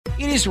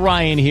It is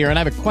Ryan here, and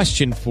I have a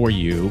question for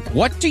you.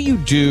 What do you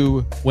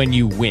do when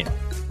you win?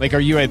 Like, are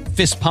you a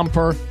fist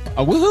pumper,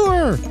 a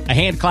woohooer, a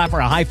hand clapper,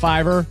 a high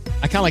fiver?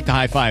 I kind of like the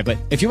high five, but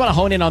if you want to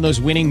hone in on those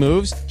winning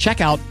moves,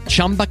 check out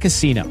Chumba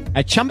Casino.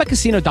 At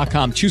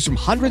ChumbaCasino.com, choose from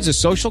hundreds of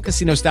social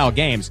casino-style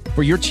games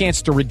for your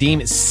chance to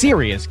redeem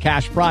serious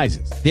cash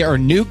prizes. There are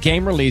new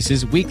game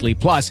releases weekly,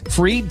 plus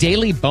free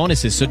daily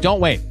bonuses. So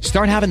don't wait.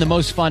 Start having the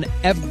most fun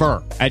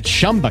ever at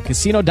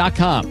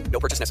ChumbaCasino.com.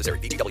 No purchase necessary.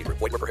 VGW. Void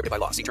where prohibited by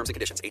law. See terms and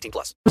conditions.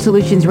 18+.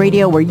 Solutions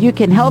Radio, where you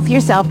can health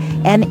yourself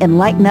and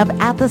enlighten up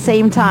at the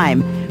same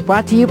time.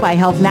 Brought to you by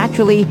Health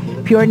Naturally,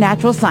 Pure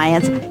Natural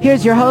Science.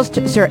 Here's your host,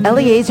 Sir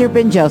Eliezer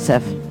Ben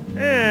Joseph.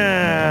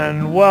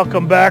 And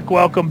welcome back.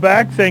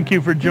 Thank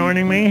you for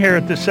joining me here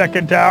at the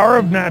second hour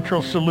of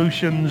Natural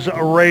Solutions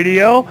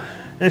Radio.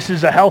 This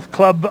is a health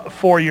club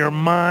for your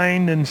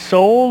mind and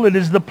soul. It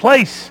is the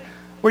place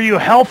where you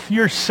health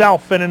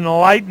yourself and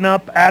enlighten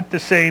up at the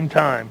same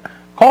time.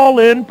 Call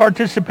in,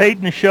 participate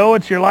in the show.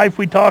 It's your life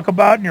we talk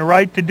about, and your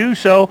right to do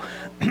so.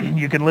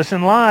 You can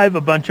listen live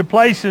a bunch of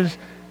places.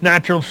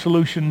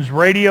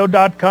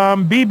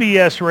 NaturalSolutionsRadio.com,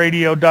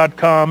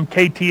 BBSRadio.com,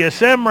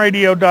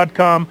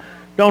 KTSMRadio.com.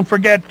 Don't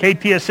forget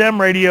KTSM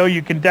Radio.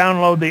 You can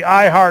download the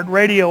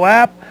iHeartRadio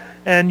app,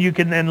 and you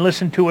can then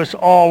listen to us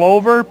all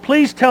over.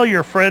 Please tell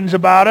your friends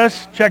about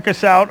us. Check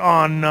us out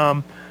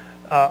on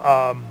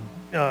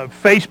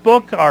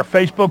Facebook, our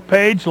Facebook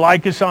page.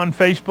 Like us on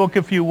Facebook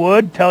if you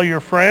would. Tell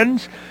your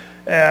friends.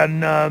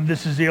 And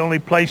this is the only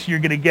place you're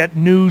going to get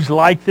news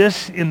like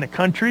this in the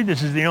country.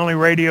 This is the only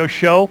radio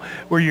show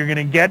where you're going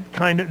to get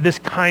this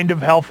kind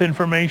of health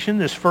information.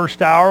 This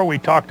first hour, we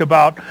talked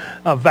about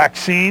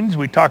vaccines.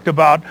 We talked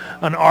about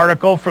an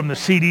article from the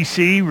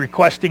CDC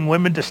requesting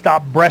women to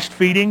stop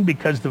breastfeeding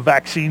because the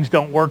vaccines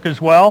don't work as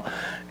well.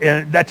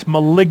 That's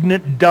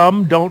malignant,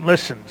 dumb. Don't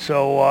listen.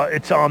 So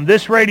it's on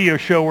this radio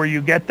show where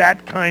you get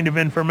that kind of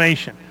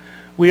information.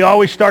 We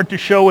always start the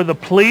show with a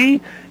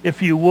plea.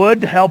 If you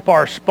would, help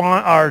our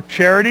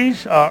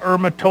charities.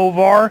 Irma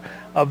Tovar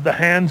of the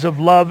Hands of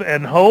Love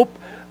and Hope.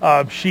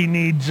 She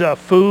needs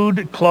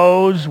food,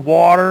 clothes,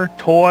 water,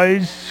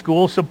 toys,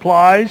 school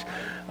supplies.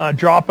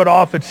 Drop it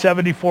off at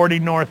 7040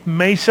 North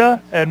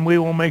Mesa, and we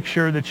will make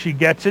sure that she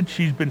gets it.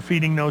 She's been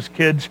feeding those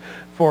kids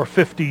for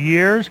 50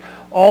 years.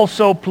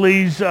 Also,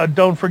 please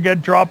don't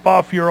forget, drop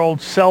off your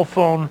old cell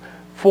phone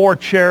for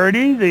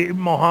charity. The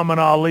Muhammad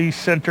Ali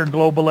Center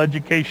Global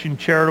Education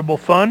Charitable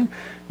Fund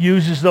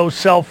uses those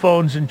cell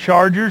phones and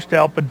chargers to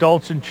help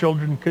adults and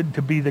children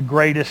to be the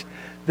greatest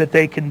that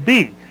they can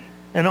be.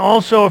 And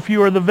also, if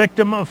you are the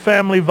victim of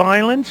family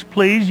violence,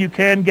 please, you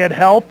can get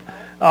help.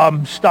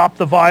 Stop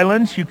the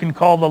violence. You can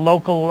call the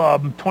local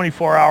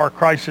 24-hour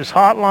crisis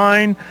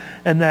hotline,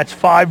 and that's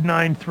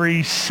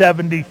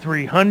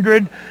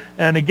 593-7300.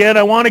 And again,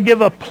 I want to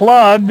give a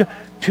plug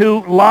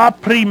to La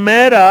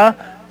Primera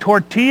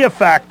Tortilla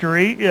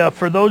Factory.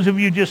 For those of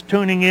you just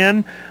tuning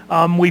in,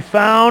 we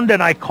found,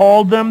 and I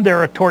called them,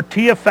 they're a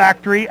tortilla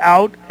factory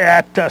out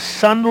at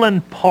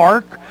Sunland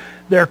Park.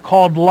 They're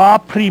called La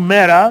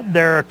Primera.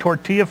 They're a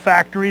tortilla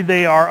factory.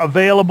 They are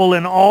available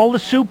in all the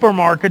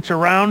supermarkets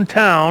around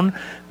town.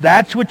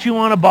 That's what you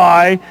want to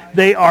buy.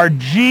 They are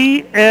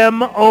GMO-free,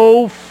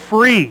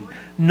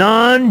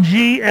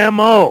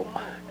 non-GMO.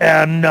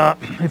 And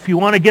if you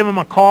want to give them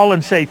a call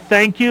and say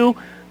thank you,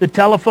 the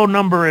telephone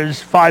number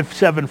is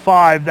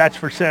 575, that's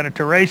for Santa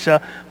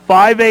Teresa,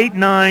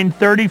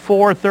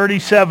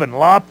 589-3437,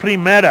 La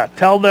Primera.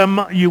 Tell them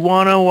you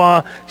want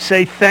to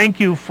say thank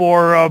you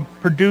for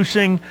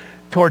producing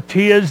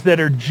tortillas that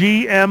are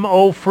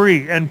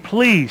GMO-free. And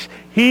please,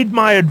 heed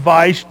my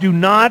advice, do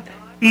not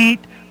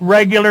eat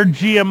regular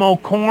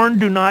GMO corn.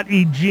 Do not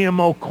eat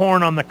GMO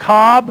corn on the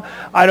cob.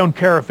 I don't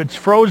care if it's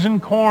frozen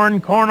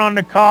corn, corn on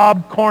the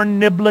cob, corn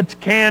niblets,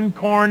 canned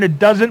corn. It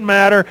doesn't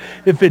matter.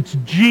 If it's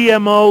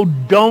GMO,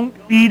 don't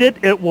eat it.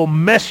 It will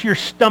mess your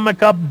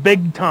stomach up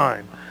big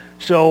time.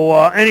 So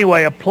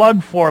anyway, a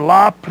plug for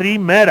La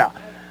Primera.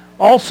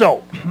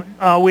 Also,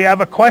 we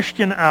have a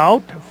question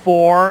out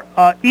for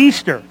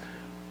Easter.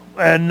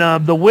 And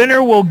the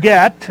winner will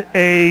get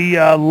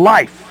a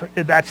Life.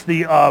 That's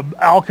the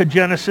Alka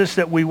Genesis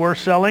that we were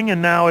selling,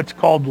 and now it's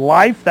called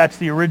Life. That's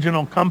the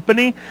original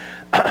company.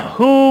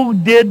 Who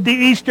did the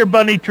Easter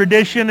Bunny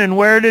tradition, and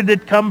where did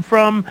it come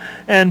from?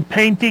 And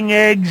painting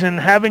eggs and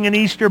having an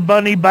Easter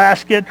Bunny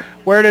basket,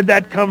 where did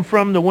that come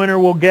from? The winner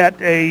will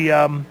get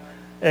a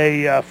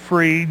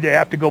free. They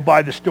have to go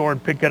by the store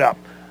and pick it up.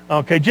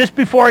 Okay, just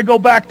before I go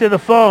back to the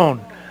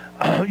phone,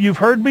 you've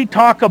heard me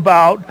talk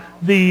about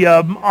the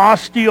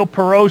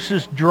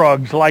osteoporosis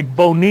drugs like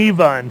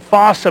Boniva and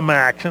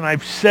Fosamax, and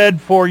I've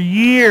said for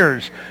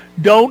years,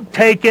 don't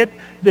take it.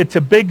 It's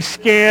a big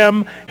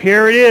scam.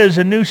 Here it is.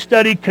 A new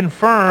study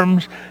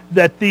confirms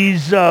that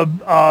these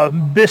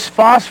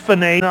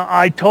bisphosphonates,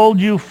 I told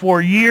you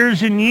for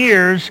years and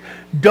years,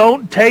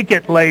 don't take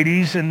it,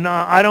 ladies. And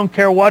I don't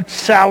care what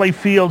Sally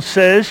Field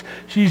says.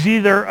 She's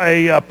either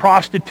a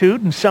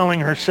prostitute and selling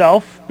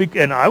herself,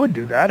 and I would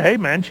do that. Hey,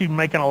 man, she's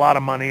making a lot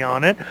of money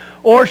on it.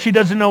 Or she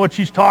doesn't know what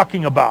she's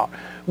talking about.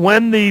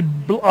 When the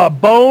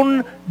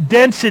bone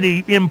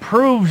density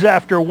improves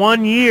after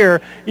 1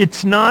 year,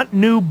 it's not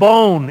new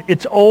bone.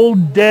 It's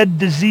old, dead,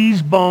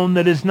 diseased bone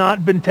that has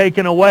not been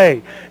taken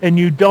away. And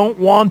you don't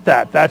want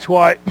that. That's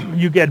why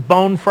you get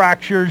bone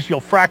fractures.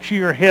 You'll fracture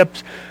your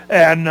hips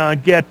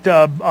and get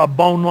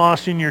bone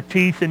loss in your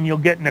teeth, and you'll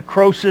get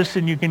necrosis,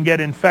 and you can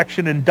get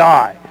infection and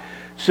die.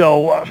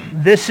 So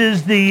this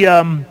is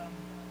the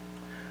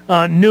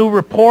new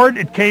report.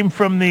 It came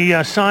from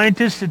the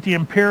scientists at the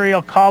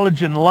Imperial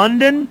College in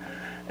London,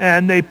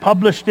 and they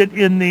published it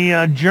in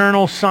the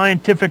journal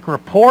Scientific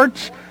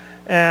Reports.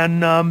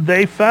 And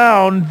they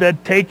found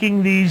that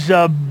taking these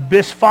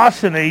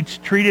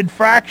bisphosphonates treated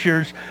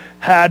fractures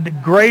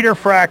had greater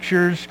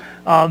fractures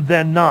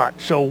than not.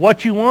 So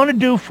what you want to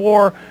do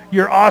for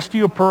your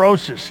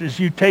osteoporosis is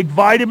you take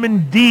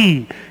vitamin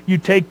D, you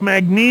take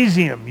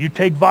magnesium, you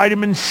take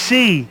vitamin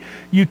C,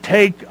 you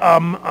take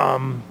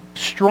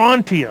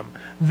strontium,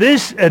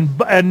 this and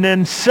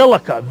then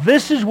silica.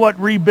 This is what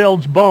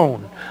rebuilds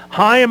bone.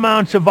 High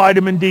amounts of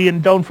vitamin D,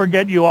 and don't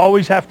forget you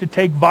always have to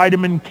take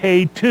vitamin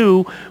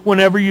K2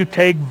 whenever you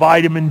take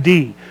vitamin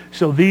D.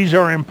 So these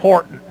are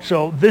important.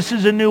 So this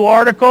is a new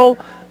article.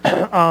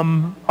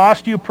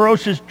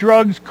 Osteoporosis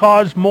drugs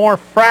cause more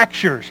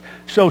fractures,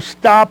 so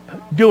stop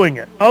doing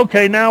it.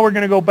 Okay, now we're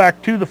going to go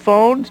back to the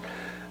phones.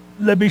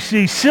 Let me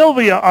see.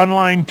 Sylvia on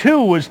line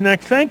 2 was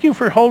next. Thank you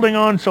for holding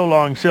on so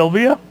long,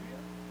 Sylvia.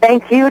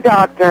 Thank you,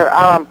 doctor.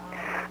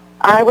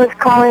 I was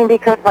calling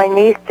because my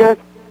niece just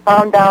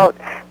found out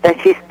that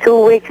she's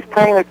 2 weeks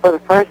pregnant for the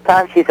first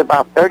time. She's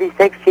about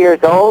 36 years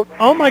old.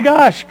 Oh my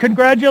gosh,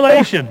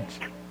 congratulations.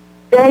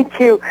 Thank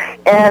you.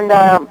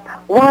 And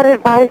what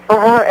advice for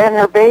her and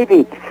her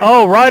baby?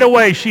 Oh, right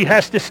away, she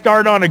has to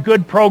start on a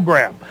good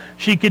program.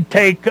 She could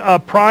take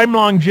Prime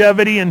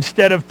Longevity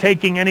instead of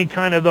taking any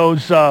kind of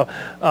those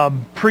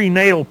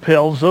prenatal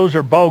pills. Those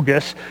are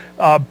bogus.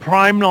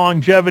 Prime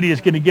Longevity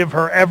is going to give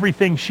her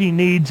everything she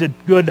needs at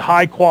good,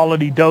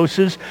 high-quality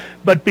doses.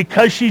 But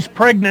because she's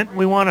pregnant,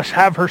 we want to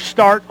have her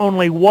start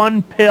only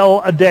 1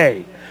 pill a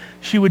day.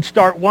 She would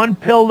start 1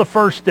 pill the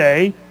first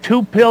day,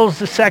 2 pills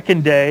the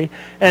second day,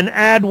 and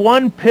add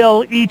 1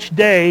 pill each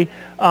day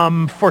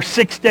for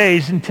 6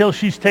 days until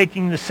she's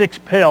taking the 6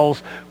 pills,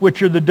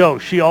 which are the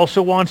dose. She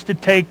also wants to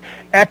take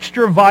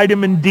extra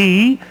vitamin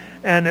D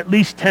and at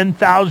least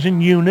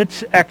 10,000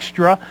 units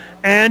extra,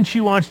 and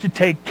she wants to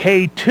take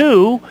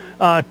K2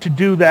 to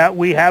do that.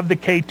 We have the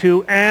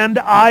K2 and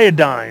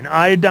iodine.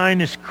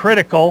 Iodine is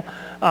critical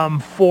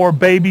for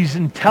baby's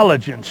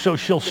intelligence. So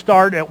she'll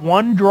start at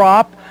 1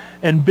 drop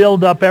and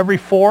build up every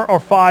 4 or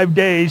 5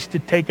 days to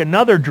take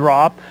another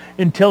drop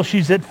until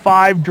she's at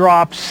 5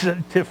 drops,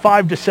 to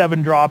 5 to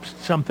 7 drops,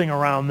 something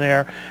around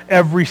there,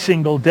 every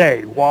single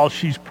day while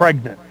she's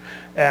pregnant.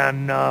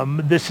 And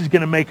this is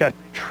going to make a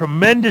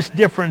tremendous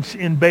difference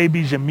in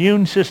baby's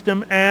immune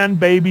system and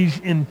baby's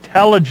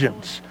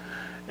intelligence.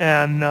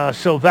 And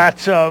so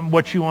that's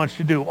what she wants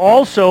to do.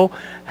 Also,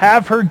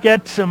 have her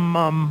get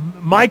some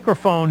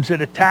microphones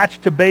that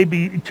attach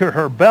to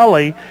her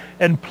belly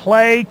and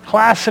play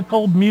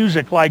classical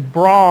music like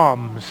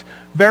Brahms,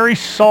 very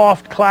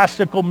soft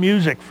classical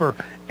music for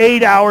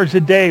 8 hours a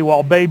day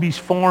while baby's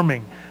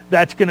forming.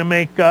 That's going to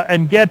make,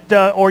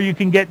 or you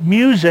can get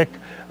music,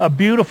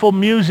 beautiful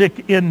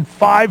music in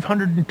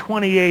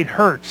 528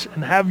 hertz,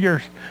 and have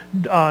your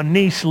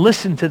niece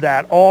listen to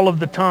that all of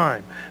the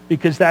time,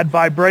 because that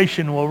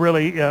vibration will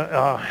really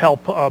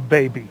help a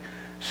baby.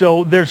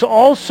 So there's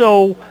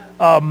also,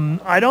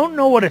 I don't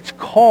know what it's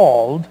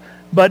called,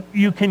 but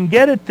you can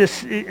get it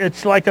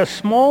it's like a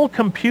small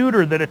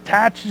computer that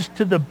attaches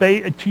to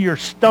to your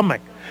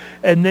stomach,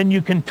 and then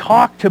you can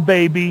talk to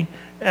baby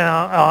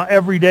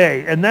every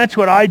day. And that's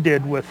what I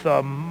did with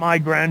my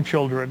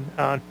grandchildren,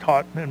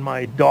 and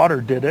my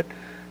daughter did it.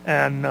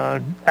 And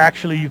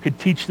actually you could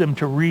teach them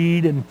to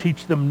read and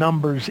teach them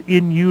numbers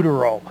in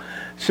utero.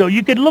 So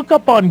you could look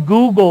up on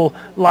Google,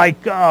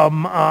 like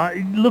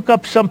look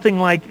up something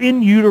like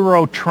in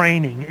utero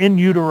training, in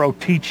utero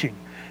teaching,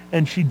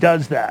 and she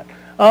does that.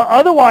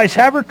 Otherwise,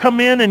 have her come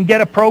in and get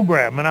a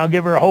program, and I'll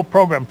give her a whole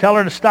program. Tell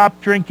her to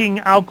stop drinking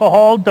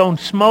alcohol, don't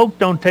smoke,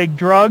 don't take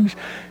drugs,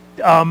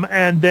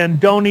 and then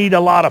don't eat a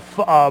lot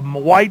of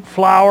white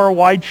flour,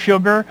 white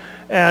sugar,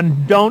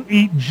 and don't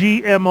eat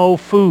GMO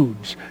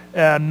foods.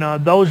 And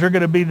those are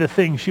going to be the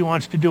things. She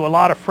wants to do a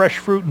lot of fresh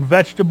fruit and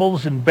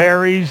vegetables and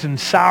berries and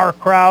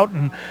sauerkraut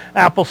and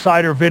apple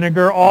cider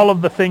vinegar, all of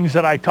the things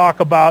that I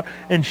talk about,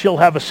 and she'll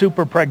have a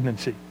super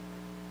pregnancy.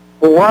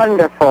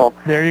 Wonderful.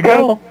 There you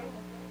go.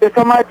 Thank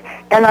you so much.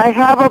 And I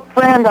have a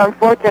friend,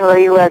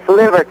 unfortunately, who has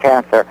liver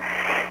cancer.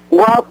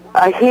 Well,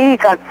 he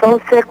got so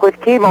sick with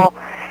chemo,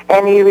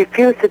 and he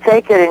refused to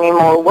take it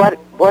anymore. What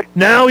What?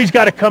 Now he's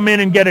got to come in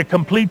and get a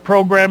complete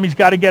program. He's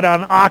got to get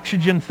on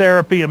oxygen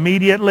therapy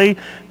immediately.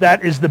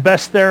 That is the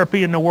best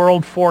therapy in the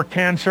world for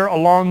cancer,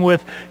 along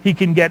with he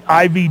can get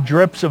IV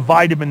drips of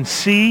vitamin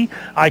C.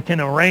 I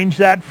can arrange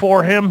that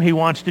for him. He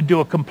wants to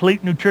do a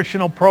complete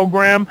nutritional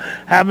program.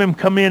 Have him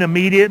come in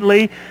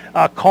immediately.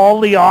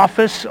 Call the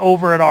office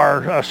over at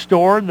our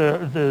store,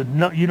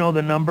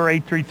 the number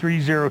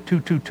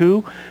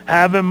 833-0222.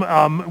 Have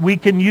him, we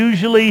can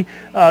usually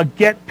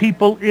get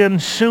people in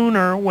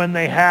sooner when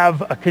they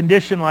have a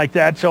condition like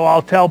that. So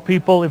I'll tell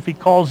people if he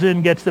calls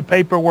in, gets the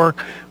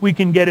paperwork, we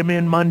can get him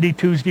in Monday,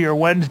 Tuesday, or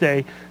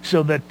Wednesday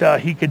so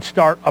that he could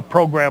start a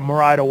program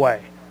right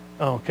away.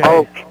 Okay.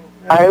 Okay.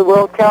 I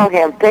will tell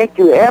him. Thank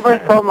you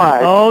ever so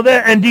much. Oh,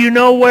 and do you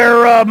know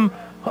where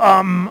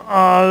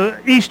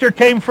Easter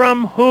came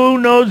from? Who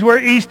knows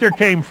where Easter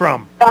came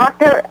from?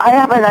 Doctor, I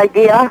have an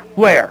idea.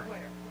 Where?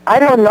 I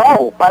don't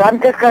know, but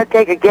I'm just going to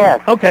take a guess.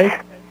 Okay.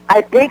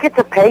 I think it's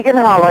a pagan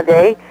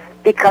holiday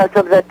because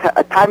of the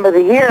time of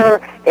the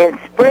year in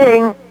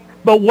spring.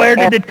 But where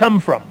did it come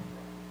from?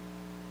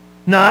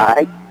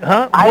 Not,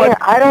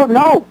 I don't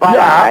know,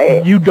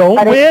 but you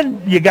don't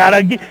win. You gotta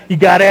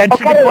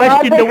answer the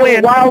question to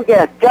win. Wild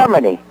guess,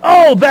 Germany.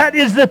 Oh, that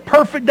is the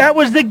perfect. That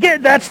was the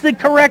That's the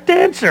correct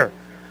answer.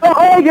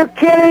 Oh, you're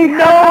kidding?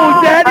 No,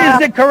 that is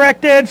the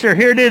correct answer.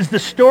 Here it is. The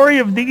story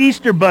of the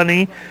Easter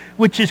Bunny,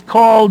 which is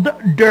called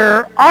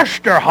Der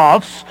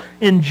Osterhaus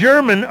in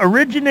German,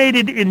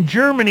 originated in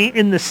Germany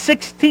in the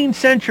 16th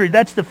century.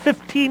 That's the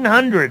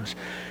 1500s.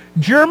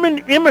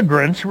 German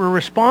immigrants were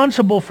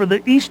responsible for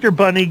the Easter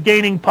Bunny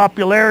gaining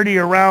popularity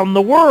around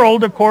the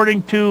world,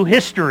 according to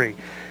history.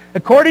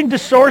 According to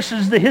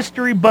sources, the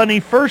History Bunny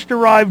first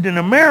arrived in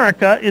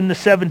America in the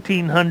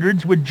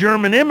 1700s with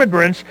German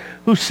immigrants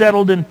who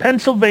settled in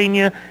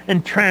Pennsylvania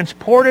and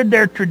transported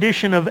their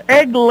tradition of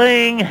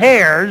egg-laying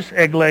hares,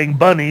 egg-laying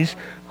bunnies,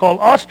 called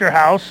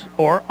Osterhaus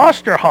or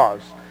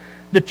Osterhaus.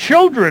 The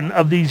children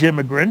of these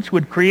immigrants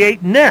would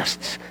create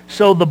nests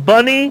so the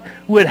bunny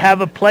would have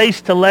a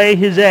place to lay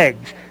his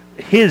eggs.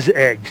 His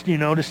eggs, do you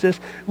notice this?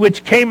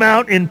 Which came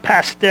out in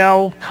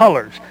pastel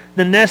colors.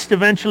 The nest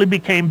eventually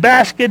became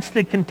baskets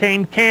that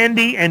contained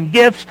candy and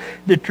gifts.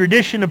 The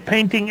tradition of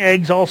painting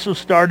eggs also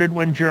started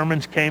when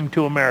Germans came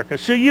to America.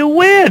 So you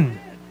win!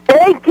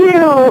 Thank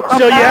you!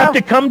 So you have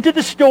to come to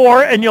the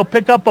store and you'll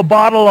pick up a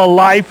bottle of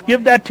Life.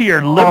 Give that to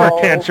your liver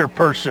cancer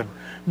person.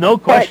 No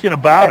question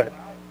about it.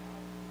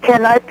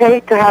 Can I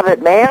pay to have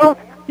it mailed?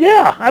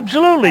 Yeah,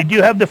 absolutely. Do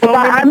you have the phone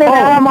number? I'm in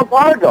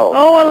Alamogordo.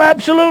 Oh, well,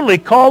 absolutely.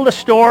 Call the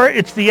store.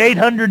 It's the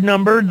 800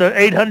 number. The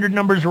 800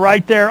 number's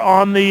right there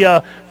on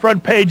the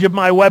front page of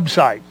my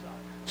website.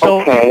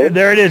 So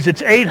there it is.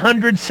 It's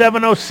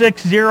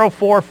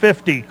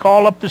 800-706-0450.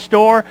 Call up the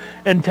store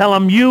and tell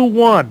them you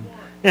won.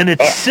 And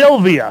it's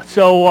Sylvia.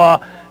 So,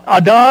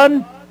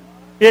 Adon,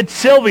 it's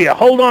Sylvia.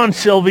 Hold on,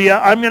 Sylvia.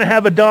 I'm going to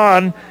have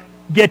Adon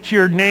get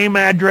your name,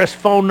 address,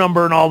 phone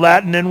number, and all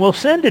that, and then we'll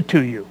send it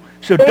to you.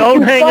 So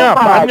don't hang up.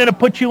 I'm going to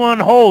put you on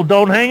hold.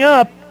 Don't hang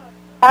up.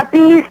 Happy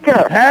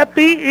Easter.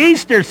 Happy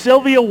Easter.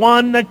 Sylvia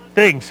won the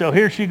thing. So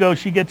here she goes.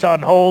 She gets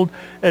on hold,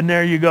 and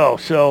there you go.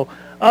 So,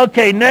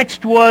 okay,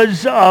 next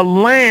was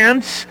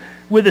Lance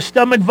with a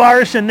stomach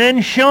virus, and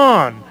then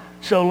Sean.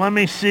 So let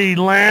me see.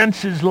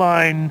 Lance is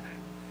line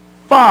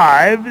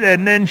 5,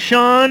 and then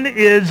Sean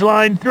is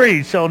line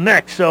 3. So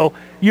next. So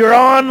you're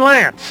on,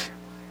 Lance.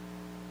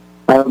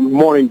 Good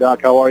morning,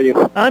 Doc. How are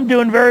you? I'm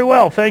doing very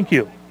well, thank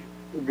you.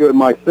 Good.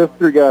 My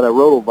sister got a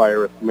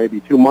rotavirus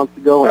maybe 2 months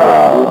ago, and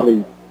it's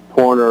really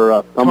torn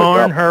her stomach up.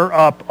 Torn her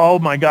up. Oh,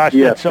 my gosh.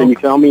 Yes. That's so... Can you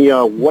tell me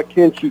what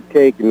can she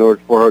take in order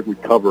for her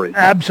recovery?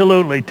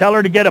 Absolutely. Tell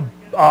her to get a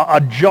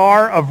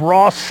jar of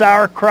raw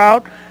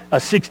sauerkraut, a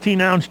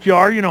 16-ounce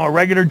jar, a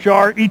regular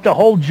jar. Eat the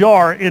whole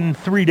jar in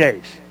 3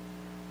 days.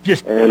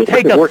 Just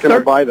take where can I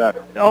buy that?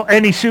 Oh,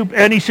 any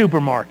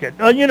supermarket.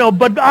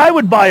 But I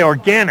would buy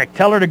organic.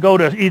 Tell her to go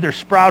to either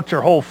Sprouts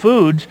or Whole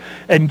Foods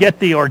and get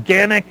the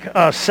organic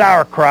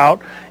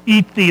sauerkraut.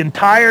 Eat the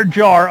entire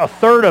jar, a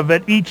third of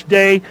it each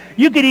day.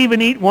 You could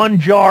even eat one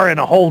jar in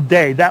a whole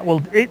day. That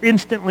will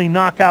instantly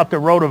knock out the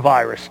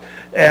rotavirus.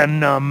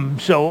 And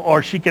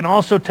or she can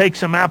also take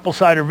some apple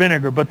cider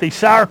vinegar. But the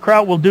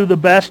sauerkraut will do the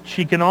best.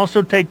 She can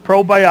also take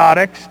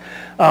probiotics.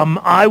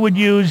 I would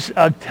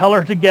tell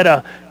her to get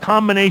a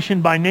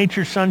combination by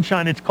Nature's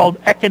Sunshine. It's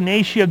called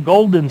Echinacea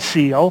Golden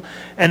Seal,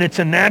 and it's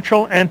a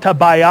natural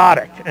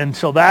antibiotic, and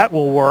so that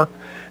will work.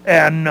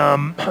 And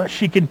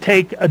she can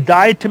take a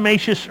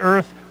diatomaceous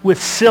earth with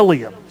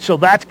psyllium, so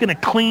that's going to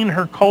clean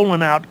her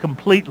colon out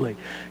completely.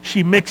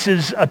 She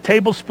mixes a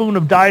tablespoon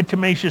of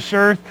diatomaceous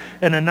earth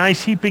and a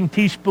nice heaping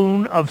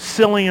teaspoon of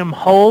psyllium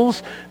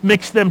hulls.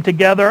 Mix them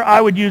together. I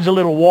would use a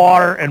little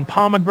water and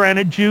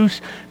pomegranate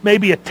juice,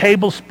 maybe a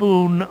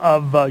tablespoon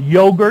of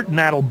yogurt, and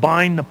that'll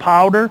bind the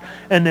powder.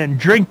 And then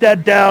drink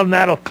that down.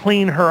 That'll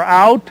clean her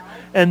out.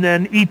 And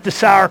then eat the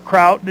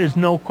sauerkraut. There's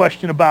no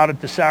question about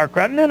it, the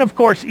sauerkraut. And then, of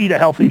course, eat a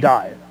healthy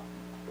diet.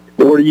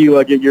 Where do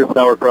you get your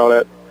sauerkraut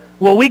at?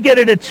 Well, we get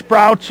it at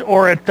Sprouts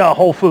or at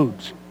Whole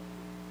Foods.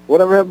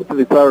 Whatever happened to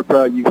the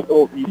sauerkraut you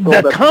sold?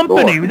 The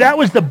company, that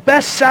was the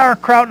best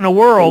sauerkraut in the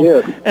world.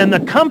 Yes. And the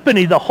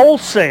company, the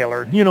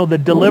wholesaler,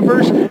 that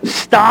delivers,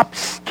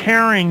 stops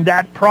carrying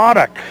that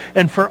product.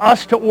 And for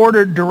us to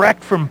order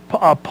direct from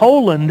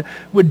Poland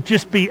would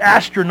just be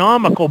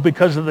astronomical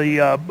because of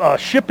the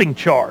shipping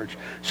charge.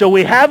 So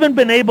we haven't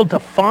been able to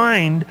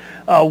find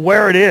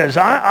where it is.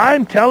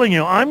 I'm telling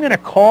you, I'm going to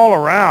call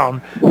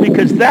around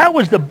because that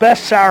was the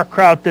best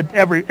sauerkraut that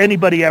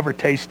anybody ever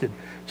tasted.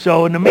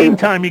 So in the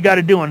meantime, you got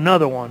to do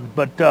another one.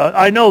 But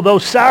I know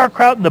those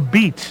sauerkraut and the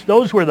beets,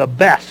 those were the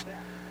best.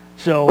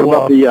 So what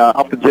about the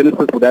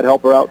Alphagenesis? Would that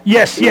help her out?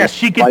 Yes.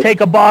 She can take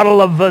a bottle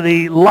of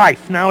the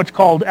Life. Now it's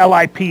called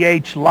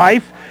LIPH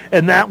Life,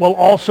 and that will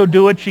also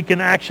do it. She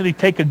can actually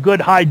take a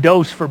good high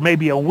dose for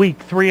maybe a week,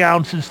 3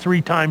 ounces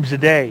 3 times a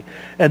day,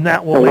 and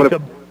that will make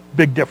a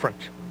big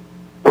difference.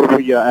 What if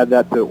we add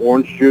that to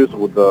orange juice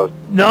with the...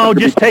 No,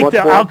 just take the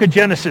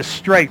Alkagenesis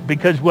straight,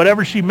 because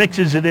whatever she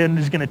mixes it in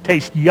is going to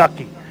taste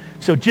yucky.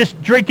 So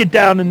just drink it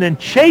down and then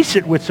chase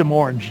it with some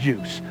orange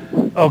juice,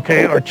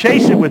 okay, or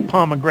chase it with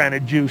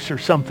pomegranate juice or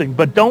something,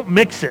 but don't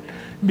mix it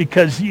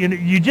because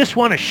you just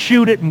want to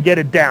shoot it and get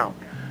it down,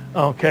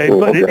 okay?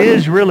 But it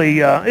is really,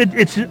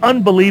 it's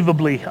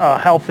unbelievably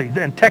healthy,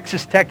 and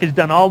Texas Tech has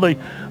done all the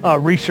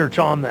research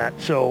on that,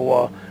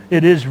 so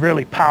it is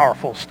really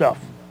powerful stuff.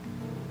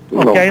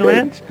 Okay,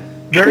 Lance?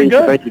 Very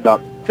good. Thank you,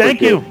 Doc.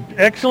 Thank you.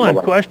 Excellent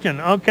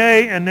question.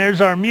 Okay, and there's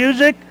our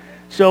music.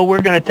 So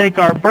we're going to take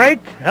our break.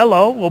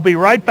 Hello. We'll be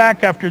right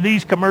back after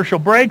these commercial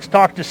breaks.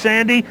 Talk to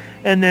Sandy.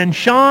 And then,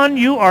 Sean,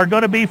 you are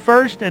going to be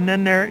first. And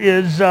then there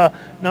is a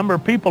number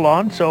of people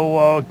on,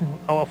 so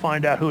I'll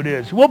find out who it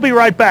is. We'll be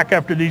right back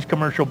after these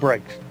commercial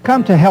breaks.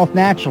 Come to Health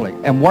Naturally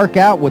and work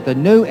out with the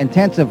new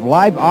intensive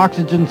live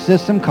oxygen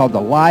system called the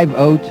Live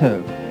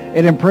O2.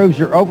 It improves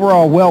your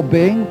overall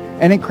well-being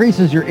and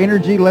increases your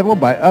energy level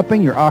by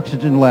upping your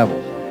oxygen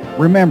levels.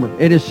 Remember,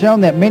 it is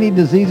shown that many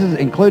diseases,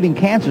 including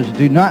cancers,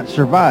 do not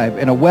survive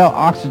in a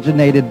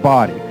well-oxygenated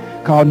body.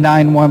 Call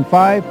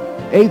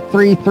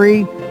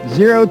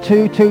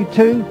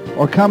 915-833-0222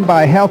 or come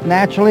by Health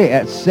Naturally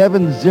at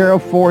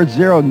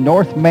 7040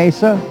 North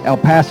Mesa, El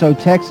Paso,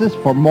 Texas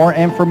for more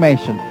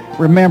information.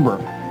 Remember,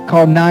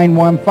 call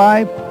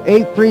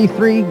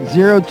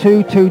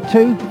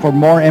 915-833-0222 for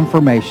more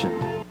information.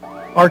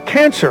 Are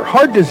cancer,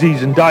 heart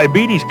disease, and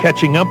diabetes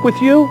catching up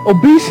with you?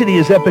 Obesity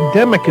is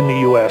epidemic in the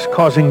U.S.,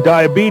 causing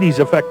diabetes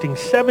affecting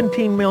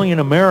 17 million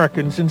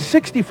Americans, and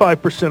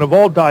 65% of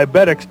all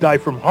diabetics die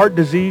from heart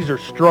disease or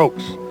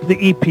strokes. The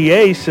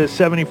EPA says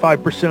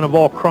 75% of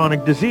all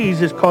chronic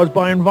disease is caused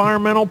by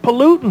environmental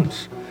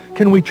pollutants.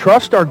 Can we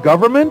trust our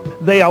government?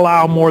 They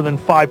allow more than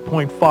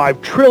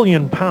 5.5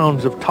 trillion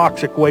pounds of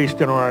toxic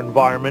waste in our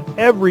environment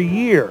every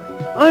year.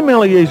 I'm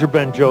Eliezer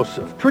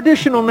Ben-Joseph,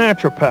 traditional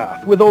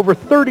naturopath with over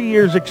 30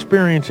 years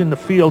experience in the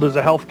field as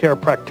a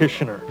healthcare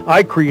practitioner.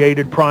 I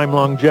created Prime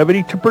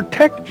Longevity to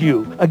protect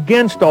you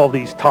against all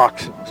these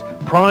toxins.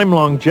 Prime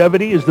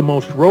Longevity is the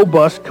most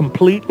robust,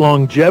 complete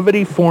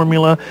longevity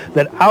formula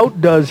that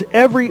outdoes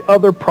every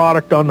other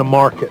product on the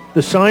market.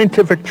 The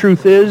scientific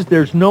truth is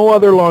there's no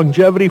other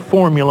longevity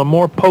formula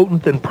more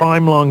potent than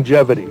Prime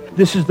Longevity.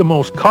 This is the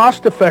most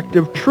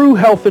cost-effective, true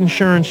health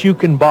insurance you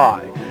can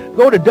buy.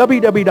 Go to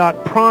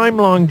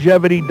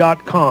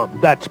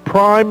www.primelongevity.com. That's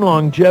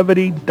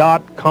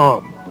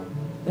primelongevity.com.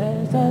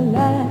 There's a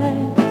light.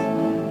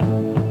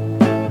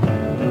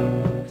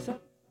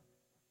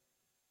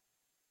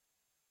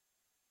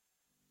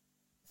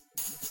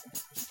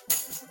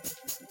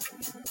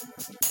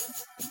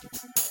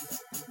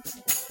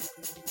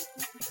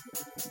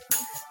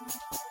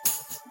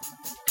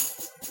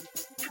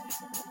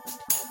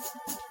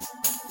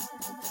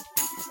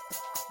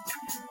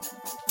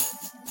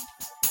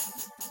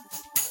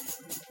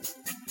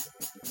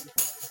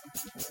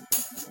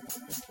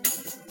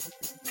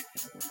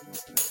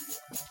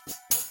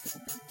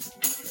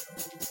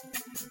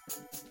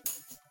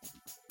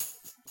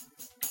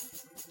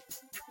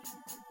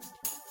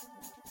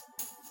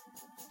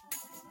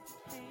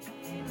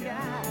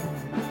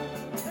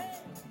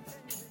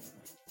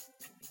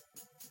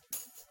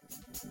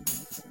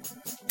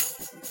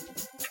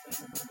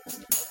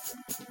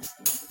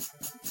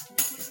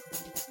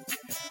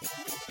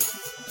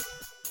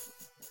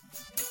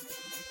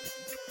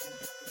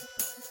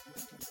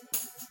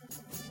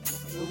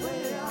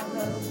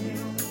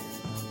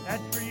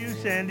 That's for you,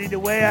 Sandy, The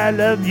Way I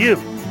Love You.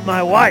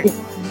 My wife,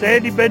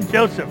 Sandy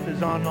Ben-Joseph,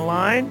 is on the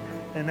line,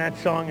 and that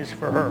song is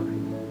for her.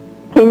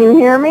 Can you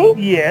hear me?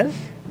 Yes.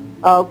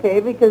 Okay,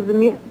 because the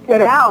music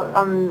cut out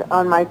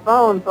on my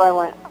phone, so I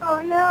went,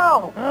 oh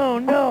no. Oh,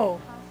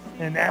 no.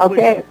 And that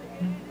Okay. was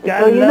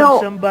Gotta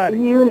Love Somebody.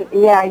 Words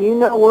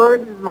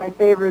is my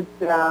favorite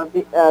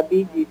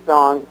Bee Gees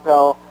song,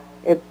 so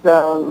it's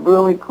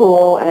really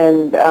cool.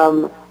 And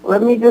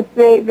let me just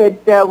say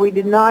that we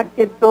did not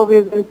get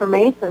Sylvia's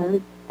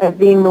information as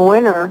being the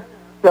winner.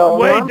 So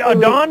Wait,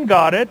 Don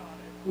got it.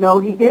 No,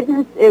 he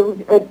didn't.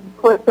 It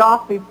clicked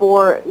off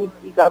before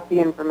he got the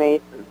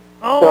information.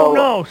 Oh,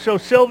 no. So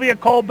Sylvia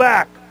called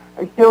back.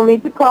 she'll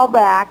need to call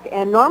back.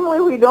 And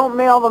normally we don't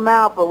mail them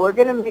out, but we're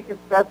going to make a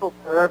special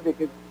for her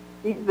because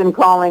she's been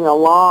calling a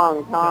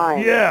long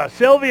time. Yeah,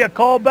 Sylvia,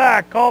 call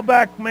back. Call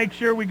back. Make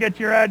sure we get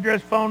your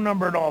address, phone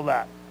number, and all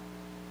that.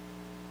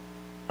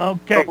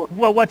 Okay.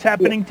 Well, what's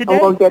happening today?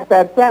 We'll get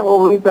that sent.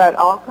 Well, we've got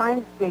all kinds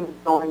of things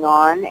going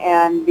on,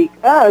 and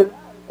because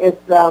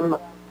it's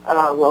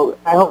well,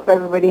 I hope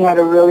everybody had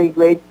a really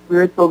great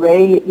spiritual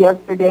day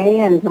yesterday,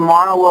 and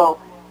tomorrow we'll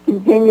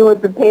continue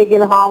with the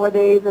pagan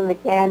holidays and the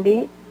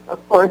candy.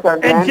 Of course, our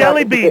and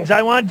jelly beans.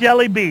 I want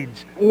jelly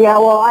beans. Yeah,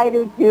 well, I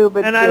do too.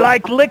 But and I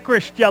like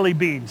licorice jelly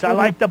beans. I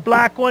like the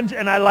black ones,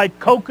 and I like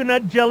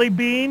coconut jelly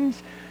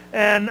beans,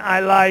 and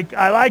I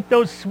like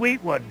those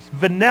sweet ones,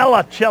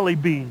 vanilla jelly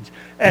beans,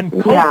 and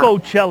cocoa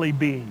jelly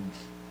beans.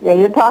 Yeah,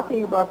 you're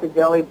talking about the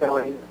jelly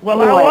bellies.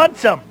 Well, anyway, I want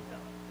some.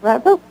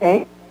 That's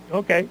okay.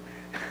 Okay.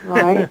 All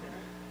right.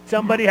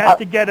 Somebody has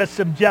to get us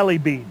some jelly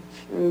beans.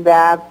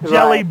 That's right.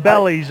 Jelly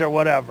bellies or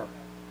whatever.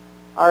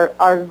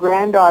 Our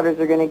granddaughters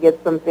are going to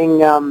get something,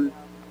 that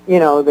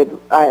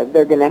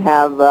they're going to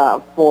have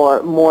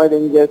for more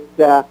than just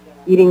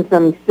eating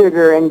some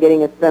sugar and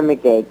getting a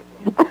stomachache.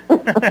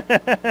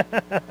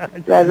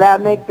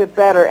 That makes it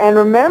better. And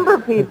remember,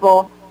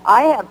 people,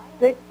 I have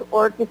 6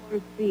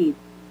 orchestra seats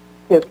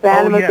to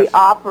Phantom of the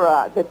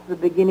Opera. That's the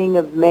beginning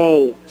of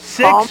May.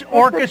 6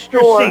 orchestra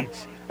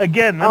seats.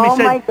 Again, let me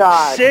say, my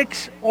God.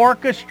 6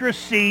 orchestra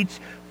seats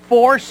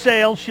for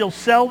sale. She'll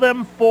sell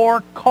them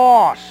for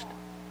cost.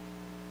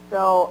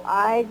 So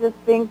I just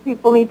think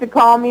people need to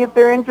call me if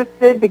they're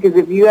interested, because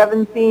if you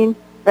haven't seen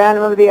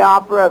Phantom of the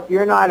Opera, if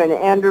you're not an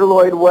Andrew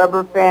Lloyd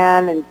Webber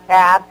fan and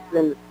Cats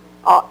and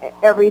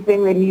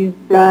everything that he's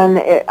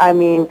done, I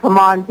mean, come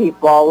on,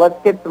 people,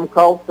 let's get some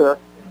culture.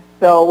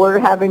 So we're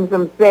having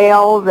some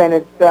sales, and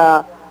it's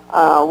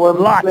we're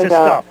lots of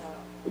stuff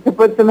to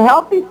put some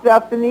healthy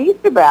stuff in the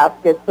Easter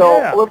basket.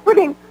 So we're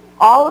putting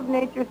all of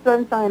Nature's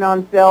Sunshine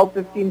on sale,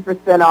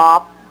 15%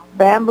 off.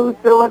 Bamboo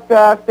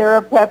Silica,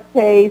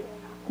 Therapeptase,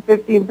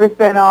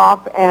 15%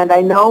 off. And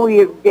I know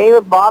we gave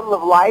a bottle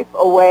of Life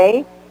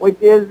away,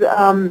 which is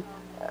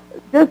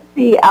just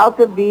the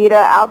Alta Vita,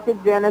 Alta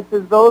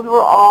Genesis. Those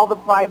were all the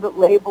private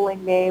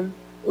labeling names.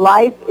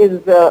 Life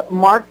is the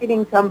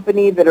marketing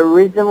company that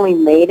originally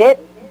made it.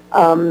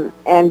 And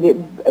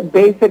it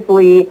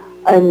basically,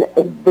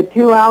 the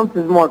 2 ounce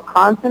is more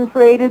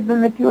concentrated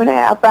than the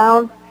 2.5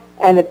 ounce,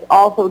 and it's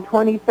also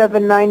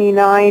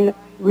 $27.99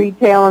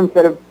 retail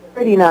instead of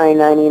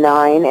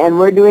 $39.99, and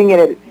we're doing it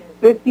at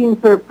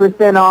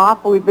 15%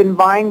 off. We've been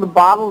buying the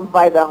bottles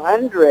by the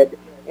 100.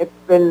 It's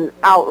been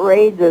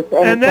outrageous.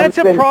 And that's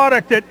a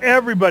product that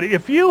everybody,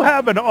 if you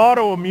have an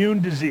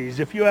autoimmune disease,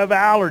 if you have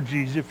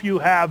allergies, if you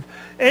have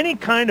any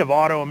kind of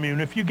autoimmune,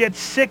 if you get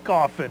sick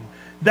often,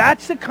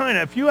 that's the kind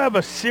of, if you have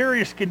a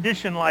serious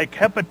condition like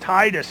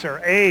hepatitis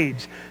or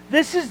AIDS,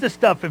 this is the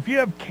stuff. If you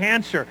have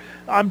cancer,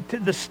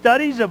 the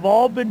studies have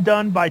all been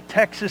done by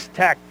Texas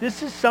Tech.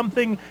 This is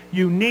something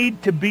you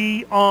need to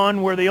be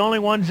on. We're the only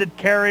ones that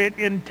carry it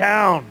in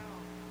town.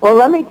 Well,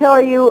 let me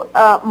tell you,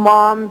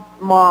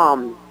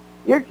 moms,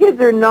 your kids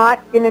are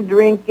not going to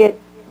drink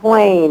it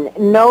plain.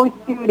 No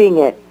shooting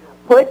it.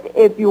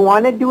 If you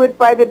want to do it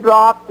by the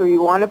drops, or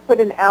you want to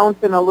put an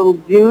ounce in a little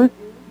juice,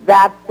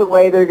 that's the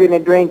way they're going to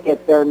drink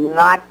it. They're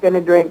not going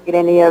to drink it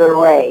any other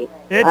way.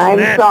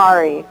 I'm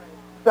sorry.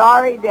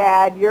 Sorry,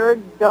 Dad.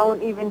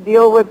 Don't even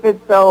deal with it.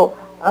 So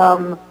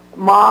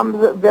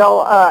moms,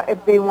 they'll,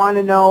 if they want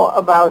to know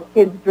about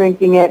kids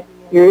drinking it,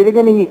 you're either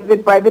going to use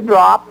it by the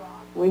drop.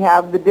 We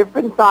have the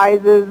different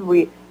sizes.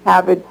 We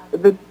have it,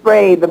 the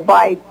spray, the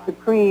bites, the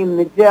cream,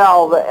 the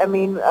gel,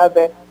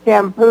 the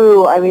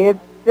shampoo. I mean, it's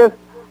just,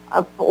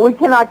 we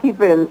cannot keep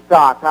it in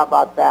stock. How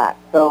about that?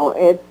 So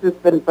it's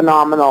just been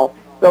phenomenal.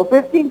 So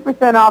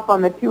 15% off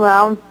on the 2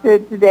 ounce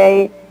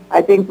today.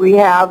 I think we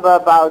have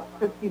about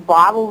 50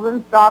 bottles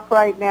in stock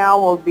right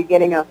now. We'll be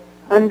getting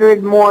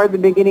 100 more at the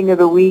beginning of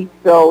the week.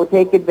 So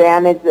take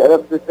advantage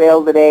of the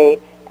sale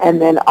today.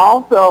 And then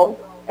also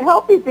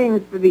healthy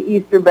things for the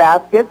Easter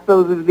basket,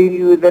 those of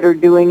you that are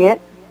doing it,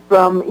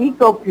 from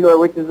EcoPure,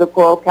 which is a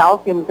coral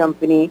calcium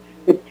company,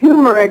 the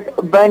turmeric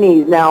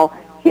bunnies. Now,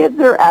 kids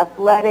are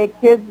athletic,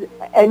 kids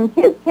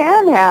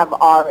can have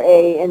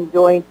RA and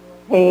joint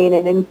pain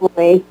and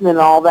inflammation and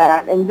all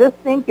that. And just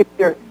think, if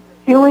you're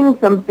chewing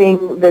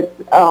something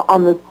that's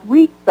on the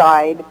sweet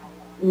side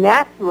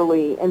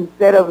naturally,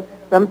 instead of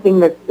something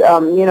that's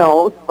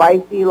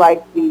spicy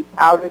like the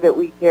powder that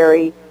we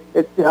carry,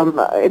 it's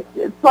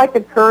like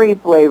a curry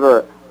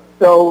flavor.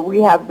 So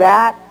we have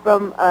that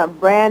from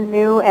brand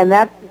new, and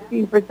that's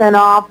 15%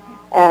 off.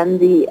 And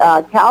the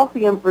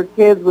calcium for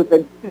kids with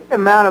a good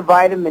amount of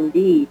vitamin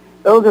D,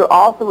 those are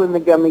also in the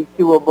gummy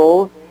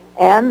chewables.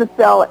 And the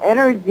Cell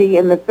Energy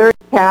in the 30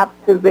 caps,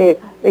 because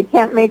they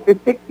can't make the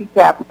 60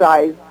 cap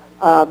size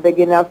big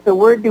enough. So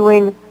we're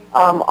doing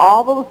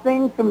all those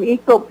things from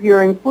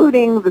EcoPure,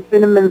 including the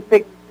cinnamon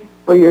sticks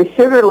for your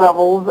sugar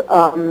levels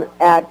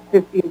at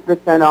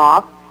 15%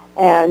 off.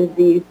 And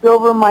the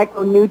silver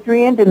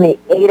micronutrient in the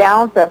 8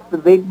 ounce, that's the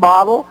big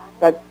bottle,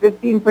 that's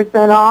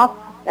 15% off.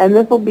 And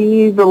this will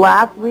be the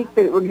last week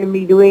that we're going to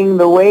be doing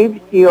the Wave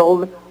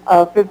Shield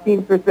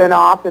 15%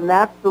 off, and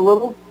that's the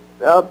little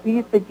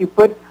piece that you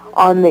put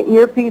on the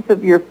earpiece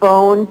of your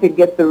phone to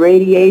get the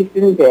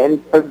radiation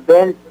and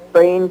prevent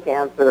brain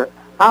cancer.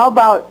 How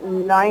about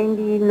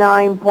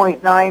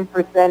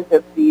 99.9%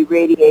 of the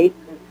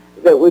radiation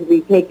that would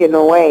be taken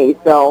away?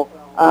 So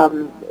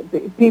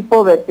the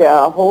people that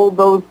hold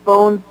those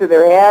phones to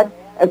their head,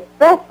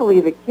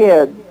 especially the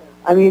kids.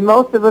 I mean,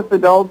 most of us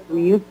adults,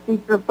 we use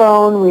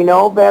speakerphone, we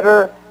know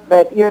better,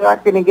 but you're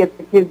not going to get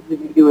the kids to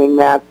be doing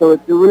that. So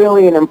it's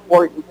really an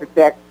important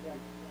protection.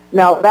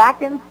 Now,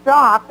 back in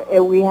stock,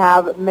 we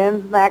have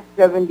Men's Max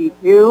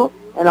 72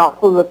 and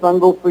also the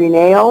fungal-free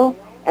nails.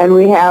 And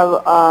we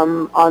have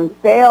on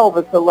sale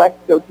the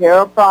select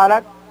doTERRA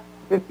products,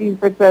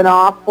 15%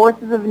 off.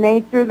 Forces of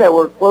Nature that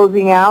we're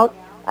closing out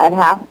at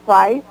half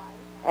price.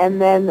 And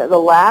then the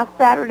last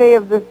Saturday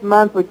of this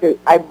month, which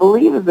I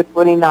believe is the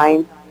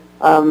 29th,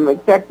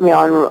 check me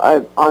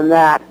on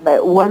that. But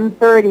at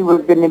 1:30, we're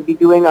going to be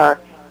doing our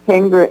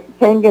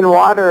Kangen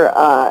water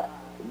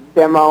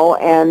demo.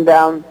 And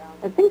I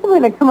think I'm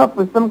going to come up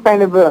with some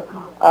kind of a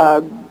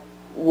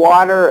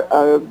water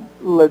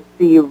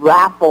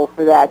raffle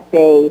for that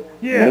day.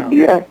 Yeah.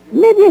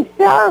 Maybe a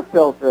shower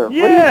filter.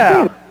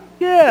 Yeah.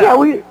 Yeah,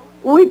 we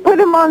put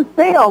them on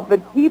sale,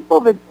 but people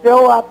that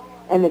show up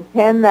and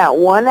attend that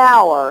 1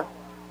 hour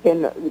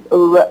can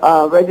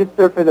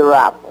register for the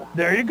raffle.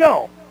 There you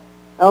go.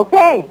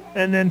 Okay.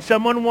 And then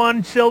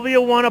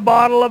Sylvia won a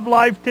bottle of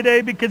Life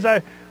today because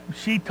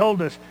she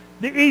told us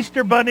the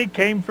Easter Bunny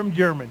came from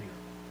Germany.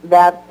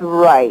 That's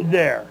right.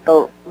 There.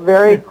 So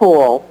very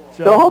cool.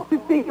 So hope to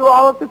see you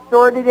all at the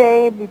store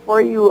today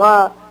before you,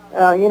 pan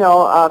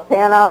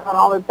out on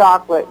all the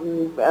chocolate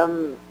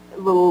and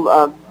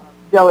little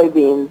jelly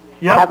beans.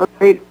 Yep.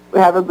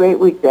 Have a great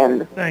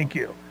weekend. Thank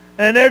you.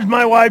 And there's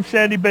my wife,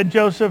 Sandy Ben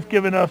Joseph,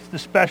 giving us the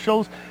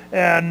specials.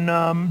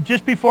 And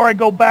just before I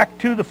go back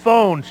to the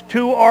phones,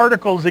 2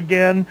 articles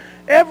again.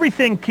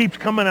 Everything keeps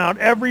coming out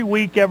every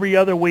week, every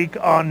other week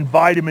on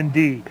vitamin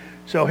D.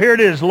 So here it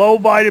is, low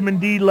vitamin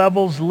D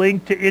levels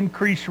linked to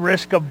increased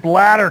risk of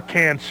bladder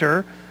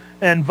cancer.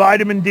 And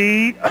vitamin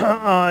D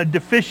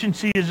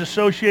deficiency is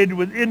associated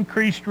with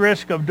increased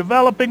risk of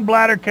developing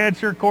bladder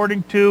cancer,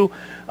 according to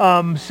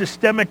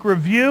Systemic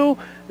Review.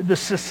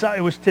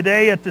 It was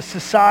today at the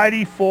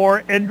Society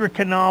for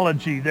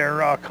Endocrinology,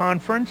 their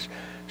conference.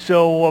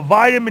 So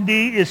vitamin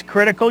D is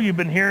critical. You've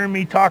been hearing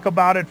me talk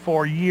about it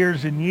for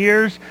years and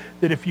years,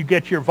 that if you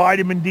get your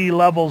vitamin D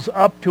levels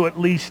up to at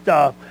least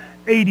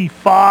 80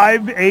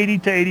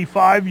 to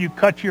 85, you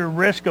cut your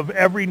risk of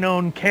every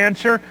known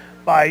cancer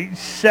by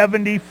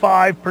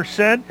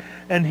 75%.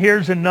 And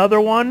here's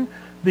another one.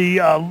 The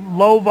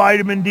low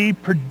vitamin D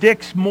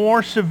predicts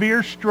more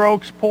severe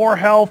strokes, poor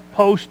health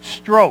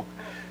post-stroke.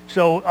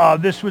 So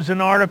this was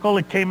an article.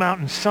 It came out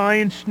in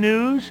Science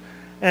News,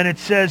 and it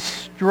says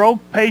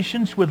stroke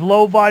patients with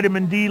low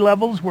vitamin D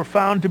levels were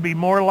found to be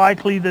more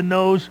likely than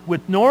those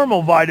with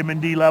normal vitamin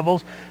D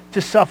levels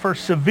to suffer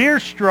severe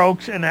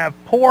strokes and have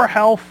poor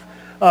health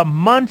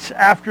months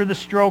after the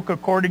stroke,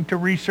 according to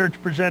research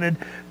presented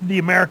at the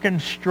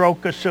American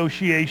Stroke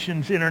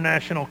Association's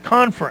International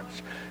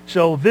Conference.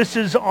 So this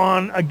is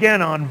on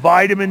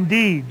vitamin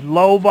D.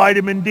 Low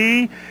vitamin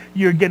D,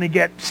 you're going to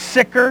get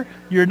sicker.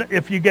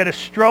 If you get a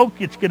stroke,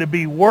 it's going to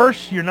be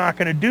worse. You're not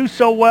going to do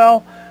so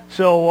well.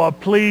 So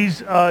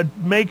please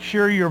make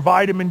sure your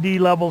vitamin D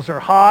levels are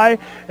high.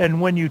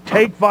 And when you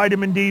take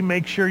vitamin D,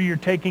 make sure you're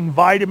taking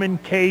vitamin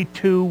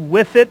K2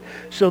 with it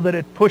so that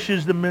it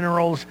pushes the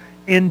minerals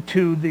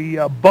into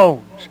the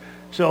bones.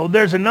 So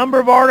there's a number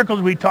of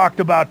articles we talked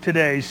about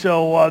today.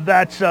 So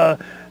that's the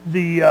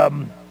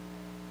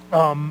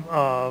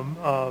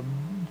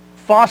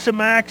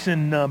Fosamax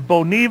and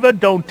Boniva.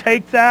 Don't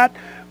take that.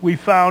 We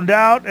found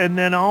out. And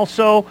then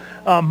also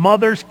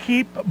mothers,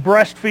 keep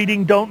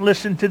breastfeeding. Don't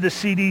listen to the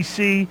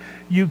CDC.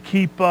 You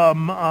keep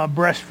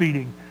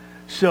breastfeeding.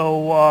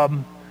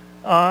 So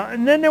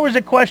and then there was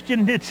a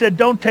question. It said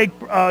don't take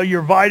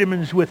your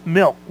vitamins with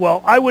milk.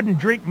 Well, I wouldn't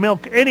drink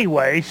milk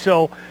anyway,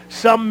 so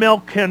some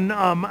milk can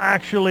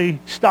actually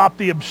stop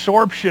the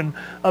absorption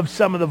of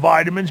some of the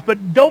vitamins,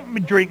 but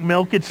don't drink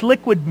milk. It's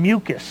liquid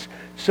mucus,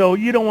 so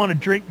you don't want to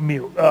drink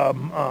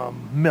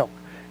milk.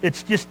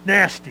 It's just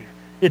nasty.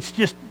 It's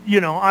just,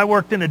 I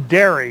worked in a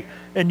dairy,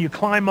 and you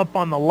climb up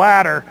on the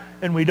ladder,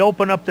 and we'd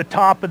open up the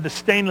top of the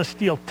stainless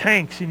steel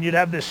tanks, and you'd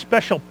have this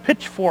special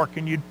pitchfork,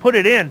 and you'd put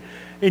it in,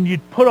 and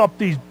you'd put up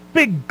these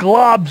big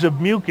globs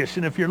of mucus.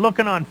 And if you're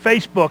looking on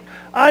Facebook,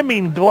 I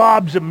mean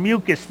globs of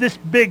mucus this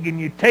big, and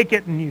you take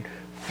it and you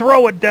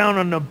throw it down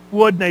on the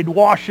wood, and they'd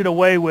wash it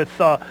away with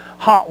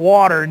hot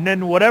water. And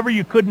then whatever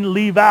you couldn't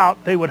leave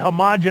out, they would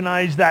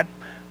homogenize that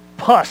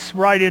pus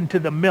right into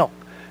the milk.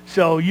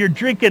 So you're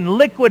drinking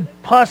liquid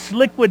pus,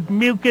 liquid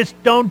mucus.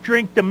 Don't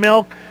drink the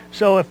milk.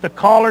 So if the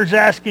caller's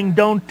asking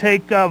don't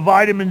take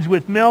vitamins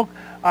with milk,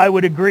 I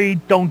would agree,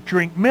 don't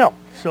drink milk.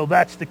 So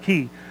that's the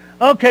key.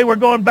 Okay, we're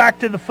going back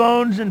to the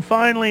phones, and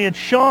finally it's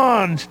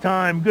Sean's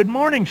time. Good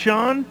morning,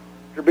 Sean.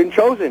 You've been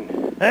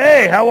chosen.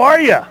 Hey, how are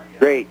you?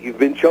 Great. You've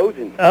been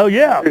chosen. Oh,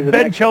 yeah, Here's the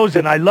been next-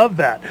 chosen. I love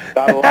that.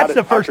 Got a lot That's of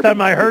the first time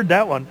I heard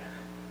that one.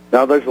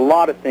 Now, there's a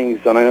lot of things,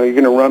 and I know you're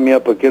going to run me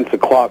up against the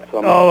clock.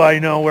 So I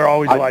know. We're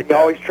always like I that.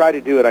 always try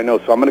to do it, I know.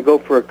 So I'm going to go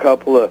for a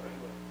couple of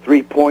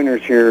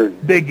three-pointers here.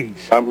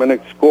 Biggies. I'm going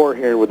to score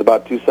here with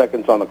about 2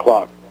 seconds on the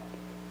clock.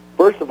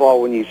 First of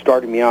all, when you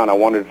started me on, I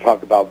wanted to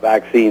talk about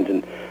vaccines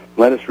and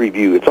let us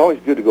review. It's always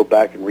good to go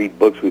back and read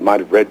books we might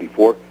have read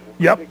before,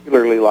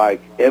 particularly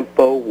like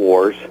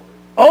InfoWars.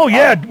 Oh,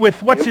 yeah,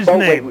 with what's his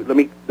name?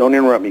 Wait, don't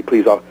interrupt me,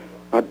 please. I'll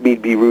not be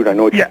rude. I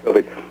know what you're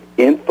doing.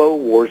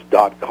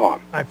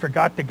 InfoWars.com. I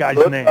forgot the guy's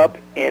Look name. up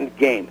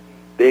Endgame.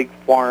 Big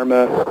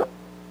Pharma,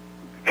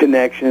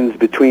 connections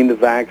between the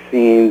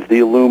vaccines, the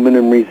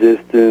aluminum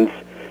resistance,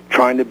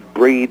 trying to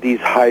breed these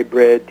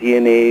hybrid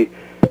DNA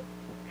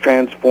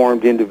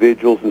transformed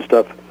individuals and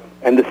stuff.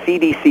 And the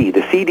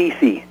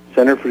CDC,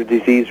 Center for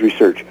Disease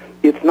Research,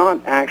 it's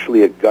not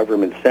actually a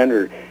government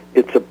center.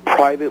 It's a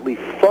privately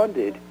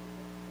funded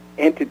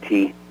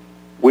entity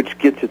which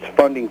gets its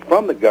funding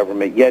from the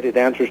government, yet it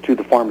answers to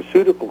the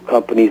pharmaceutical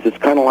companies. It's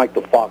kind of like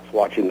the fox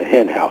watching the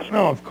hen house.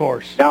 Oh, of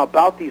course. Now,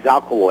 about these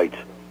alkaloids,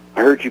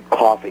 I heard you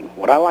coughing.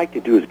 What I like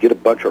to do is get a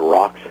bunch of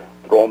rocks,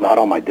 throw them out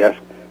on my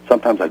desk.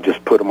 Sometimes I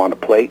just put them on a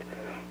plate,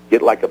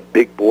 get like a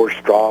big bore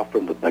straw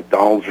from the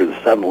McDonald's or the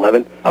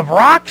 7-Eleven. Of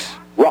rocks?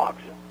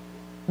 Rocks.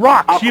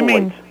 Rocks, Alkaloids. you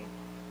mean?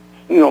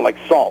 You know, like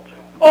salt.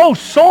 Oh,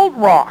 salt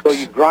rocks. So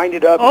you grind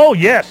it up. Oh,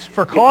 yes,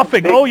 for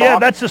coughing. Oh, yeah,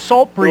 that's the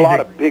salt breathing. A lot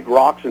of big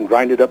rocks and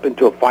grind it up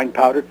into a fine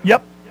powder.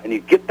 Yep. And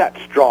you get that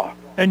straw.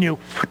 And you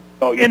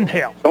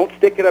inhale. Don't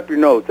stick it up your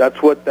nose.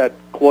 That's what that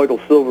colloidal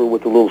silver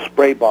with the little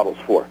spray bottle's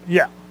for.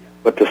 Yeah.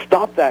 But to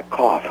stop that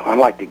cough, I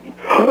like to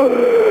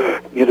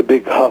get a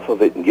big huff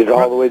of it and get it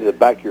all the way to the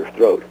back of your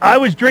throat. I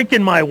was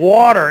drinking my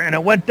water, and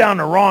it went down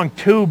the wrong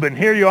tube, and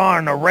here you are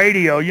on the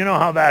radio. You know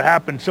how that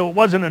happens. So it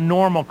wasn't a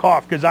normal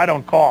cough because I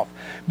don't cough.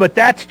 But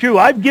that's true.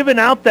 I've given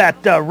out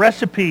that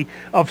recipe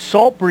of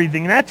salt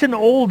breathing. That's an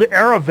old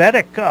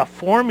Ayurvedic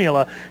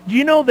formula. Do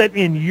you know that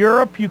in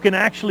Europe you can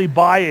actually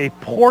buy a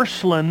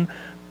porcelain,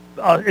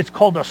 it's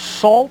called a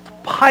salt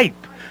pipe,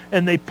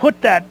 and they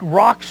put that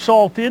rock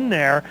salt in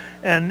there,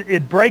 and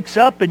it breaks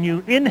up, and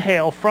you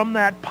inhale from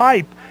that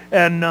pipe.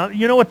 And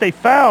you know what they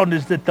found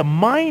is that the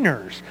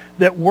miners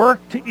that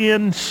worked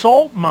in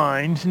salt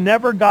mines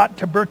never got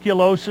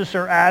tuberculosis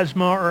or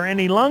asthma or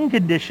any lung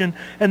condition,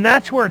 and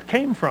that's where it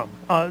came from,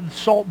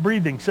 salt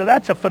breathing. So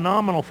that's a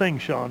phenomenal thing,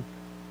 Sean.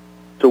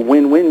 It's a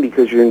win-win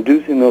because you're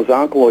inducing those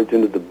alkaloids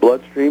into the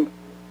bloodstream.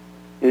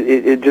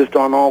 It just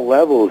on all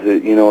levels,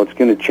 it's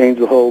going to change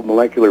the whole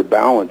molecular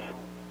balance.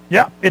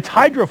 Yeah, it's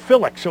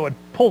hydrophilic, so it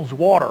pulls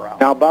water out.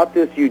 Now, about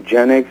this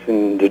eugenics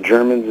and the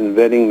Germans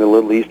inventing the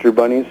little Easter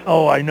bunnies.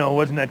 Oh, I know.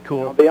 Wasn't that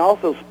cool? They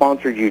also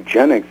sponsored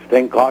eugenics.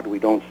 Thank God we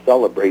don't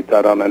celebrate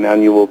that on an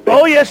annual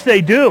basis. Oh, yes,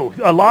 they do.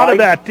 A lot of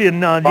that in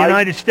the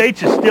United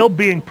States is still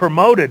being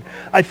promoted.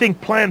 I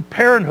think Planned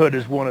Parenthood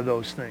is one of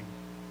those things.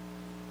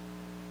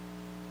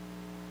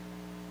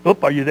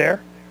 Oop, are you there?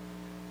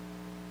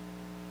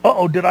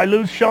 Uh-oh, did I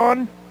lose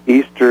Sean?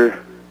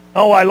 Easter.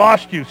 Oh, I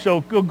lost you,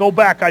 so go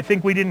back. I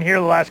think we didn't hear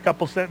the last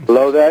couple sentences.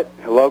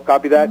 Hello,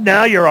 copy that?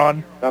 Now you're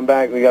on. I'm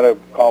back. We got a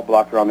call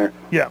blocker on there.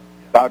 Yeah.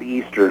 About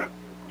Easter.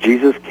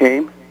 Jesus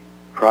came.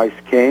 Christ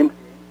came.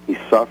 He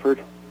suffered.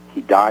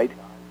 He died.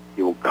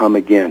 He will come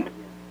again.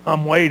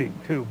 I'm waiting,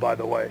 too, by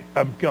the way.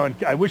 I'm going.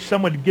 I wish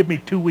someone would give me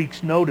 2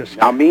 weeks' notice.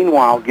 Now,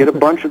 meanwhile, get a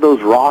bunch of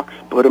those rocks,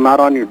 put them out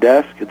on your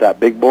desk, get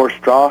that big bore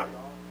straw.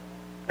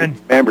 And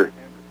remember,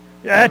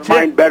 that's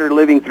mind better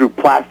living through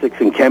plastics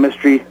and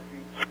chemistry.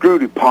 Screw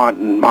DuPont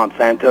and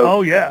Monsanto.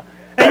 Oh, yeah.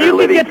 And you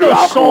can get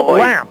those salt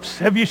lamps.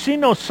 Have you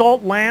seen those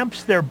salt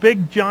lamps? They're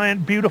big,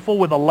 giant, beautiful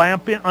with a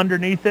lamp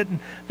underneath it. And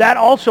that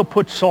also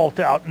puts salt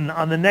out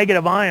on the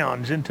negative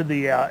ions into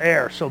the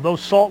air. So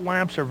those salt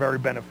lamps are very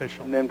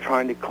beneficial. And them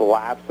trying to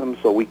collapse them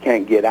so we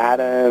can't get at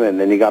them. And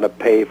then you got to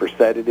pay for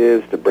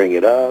sedatives to bring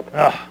it up.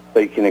 So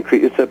you can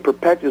increase.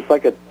 It's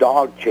like a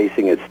dog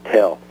chasing its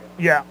tail.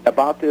 Yeah.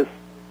 About this,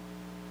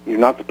 you're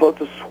not supposed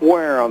to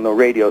swear on the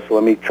radio, so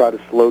let me try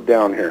to slow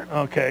down here.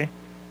 Okay.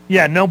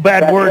 Yeah, no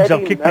bad words,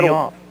 they'll kick me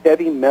off.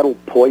 Heavy metal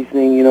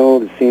poisoning,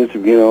 that seems to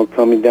be,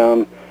 coming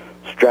down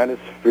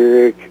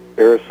stratospheric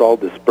aerosol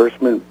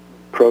disbursement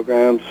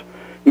programs.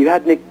 You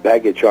had Nick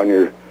Baggage on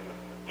your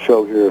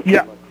show here a few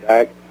months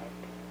back.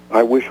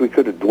 I wish we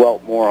could have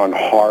dwelt more on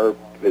HAARP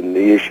and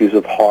the issues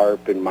of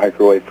HAARP and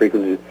microwave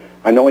frequencies.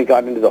 I know he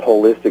got into the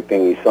holistic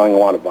thing. He's selling a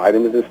lot of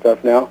vitamins and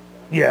stuff now.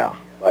 Yeah.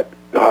 But,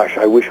 gosh,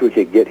 I wish we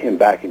could get him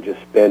back and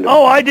just spend...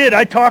 Oh, I did.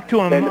 I talked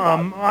to him.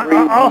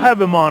 I'll have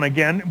him on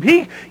again.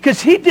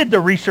 Because he did the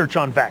research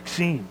on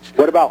vaccines.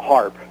 What about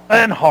HAARP?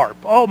 And HAARP.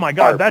 Oh, my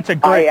God, that's a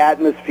great... High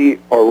Atmosphere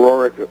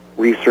Aurora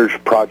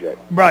Research Project.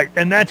 Right,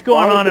 and that's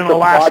going on in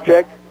Alaska.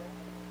 Project,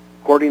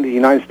 according to the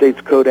United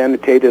States Code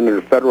annotated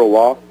under federal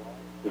law,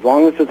 as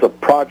long as it's a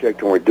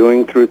project and we're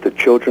doing through it the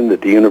children at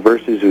the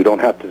universities, we don't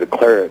have to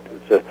declare it.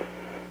 It's a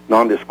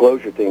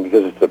non-disclosure thing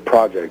because it's a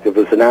project. If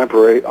it's an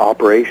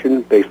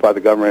operation based by the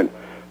government,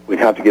 we'd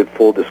have to get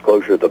full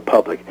disclosure to the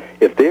public.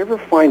 If they ever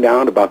find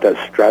out about that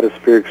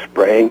stratospheric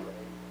spraying...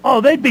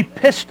 Oh, they'd be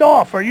pissed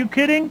off. Are you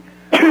kidding?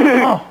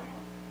 Oh.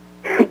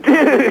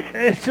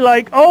 It's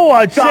like,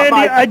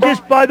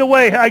 Sandy, by the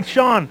way,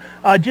 Sean,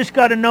 I just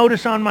got a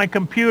notice on my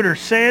computer.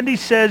 Sandy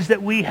says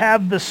that we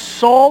have the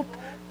salt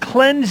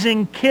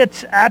cleansing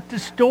kits at the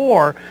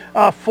store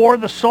for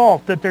the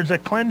salt, that there's a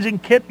cleansing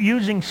kit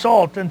using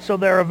salt, and so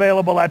they're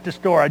available at the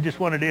store. I just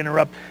wanted to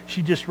interrupt.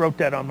 She just wrote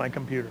that on my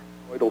computer.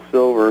 Colloidal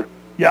silver.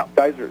 Yeah.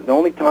 Guys are, the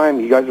only time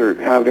you guys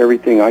have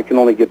everything, I can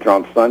only get there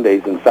on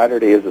Sundays, and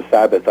Saturday is a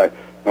Sabbath. I'm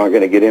not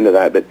going to get into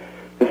that, but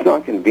it's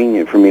not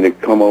convenient for me to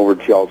come over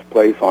to y'all's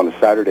place on a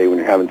Saturday when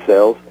you're having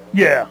sales.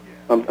 Yeah.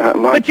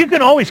 But you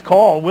can always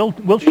call. We'll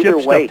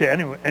ship stuff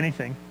to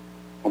anything.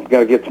 I'm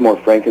going to get some more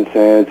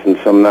frankincense and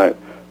some of that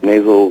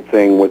nasal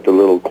thing with the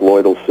little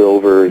colloidal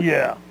silver.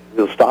 Yeah.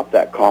 It'll stop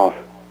that cough.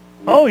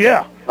 Oh,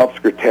 yeah. Helps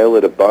curtail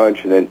it a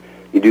bunch, and then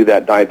you do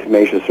that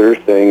diatomaceous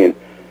earth thing, and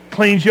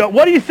cleans you up.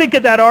 What do you think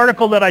of that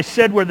article that I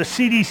said where the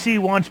CDC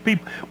wants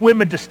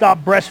women to stop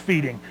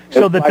breastfeeding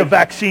so that the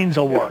vaccines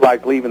will work? It's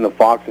like leaving the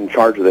fox in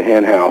charge of the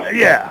hen house.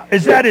 Yeah.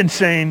 Is that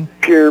insane?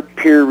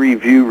 Peer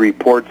review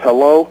reports.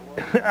 Hello?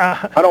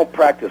 I don't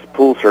practice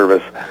pool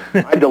service.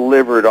 I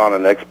deliver it on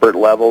an expert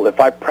level. If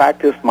I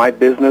practiced my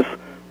business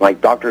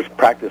like doctors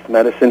practice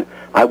medicine,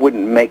 I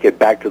wouldn't make it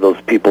back to those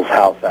people's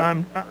house.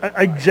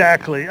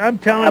 Exactly. I'm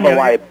telling you. I have a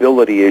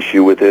liability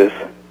issue with this.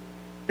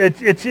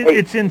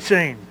 It's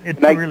insane. It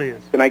really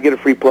is. Can I get a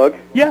free plug?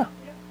 Yeah.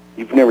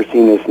 You've never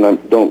seen this, and I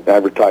don't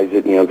advertise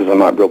it, because I'm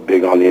not real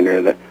big on the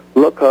internet.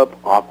 Look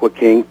up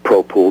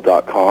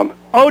AquaKingProPool.com.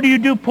 Oh, do you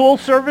do pool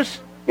service?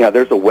 Yeah,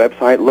 there's a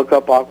website. Look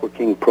up Aqua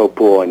King Pro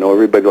Pool. I know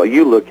everybody.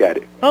 You look at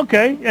it.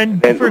 Okay,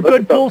 and for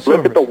good pool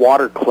service. Look at the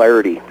water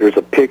clarity. There's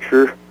a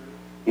picture,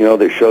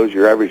 that shows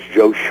your average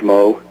Joe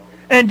Schmo.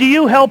 And do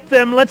you help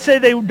them? Let's say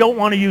they don't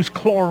want to use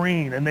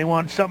chlorine and they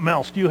want something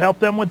else. Do you help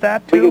them with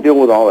that too? We can deal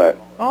with all that.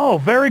 Oh,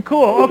 very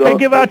cool. Okay,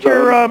 give out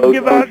your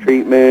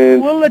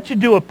treatment. We'll let you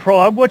do a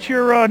plug. What's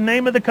your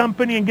name of the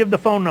company and give the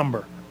phone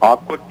number?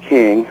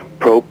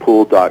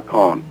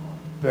 AquaKingProPool.com.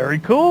 Very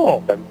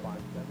cool.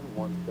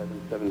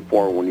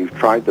 757-1774. When you've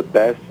tried the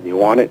best and you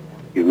want it,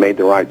 you've made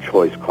the right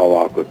choice. Call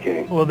Aqua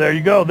King. Well, there you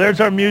go. There's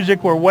our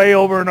music. We're way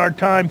over in our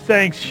time.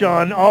 Thanks,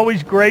 Sean.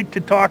 Always great to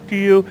talk to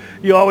you.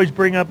 You always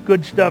bring up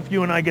good stuff.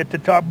 You and I get to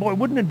talk. Boy,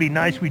 wouldn't it be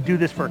nice we do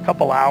this for a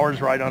couple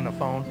hours right on the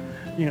phone?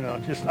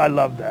 I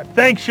love that.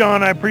 Thanks,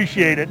 Sean. I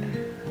appreciate it.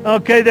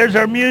 Okay, there's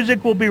our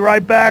music. We'll be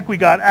right back. We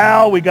got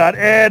Al. We got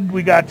Ed.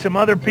 We got some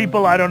other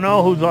people. I don't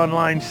know who's on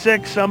line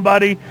 6,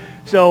 somebody.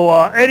 So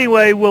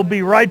anyway, we'll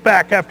be right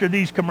back after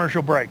these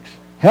commercial breaks.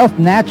 Health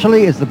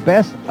Naturally is the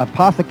best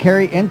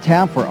apothecary in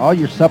town for all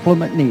your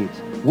supplement needs.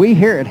 We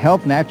here at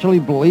Health Naturally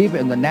believe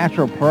in the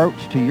natural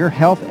approach to your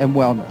health and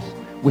wellness.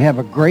 We have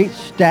a great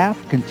staff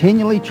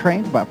continually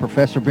trained by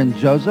Professor Ben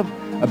Joseph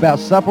about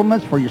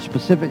supplements for your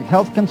specific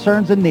health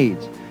concerns and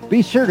needs.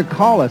 Be sure to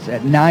call us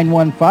at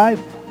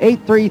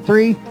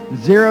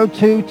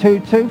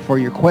 915-833-0222 for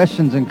your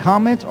questions and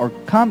comments, or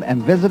come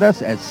and visit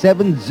us at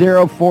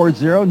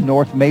 7040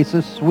 North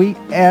Mesa Suite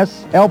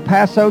S, El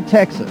Paso,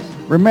 Texas.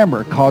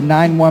 Remember, call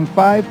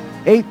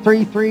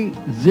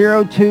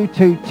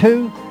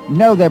 915-833-0222.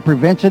 Know that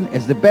prevention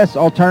is the best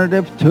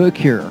alternative to a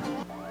cure.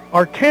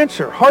 Are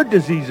cancer, heart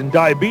disease, and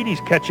diabetes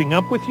catching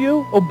up with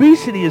you?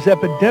 Obesity is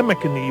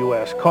epidemic in the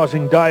U.S.,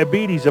 causing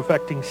diabetes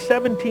affecting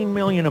 17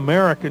 million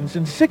Americans,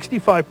 and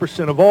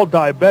 65% of all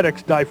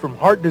diabetics die from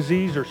heart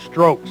disease or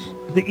strokes.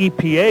 The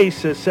EPA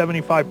says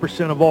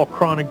 75% of all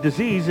chronic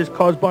disease is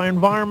caused by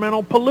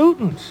environmental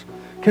pollutants.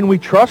 Can we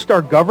trust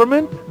our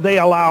government? They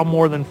allow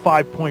more than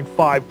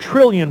 5.5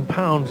 trillion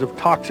pounds of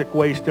toxic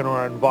waste in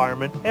our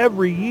environment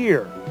every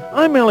year.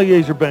 I'm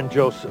Eliezer Ben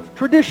Joseph,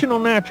 traditional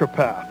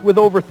naturopath with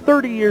over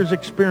 30 years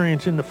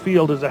experience in the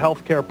field as a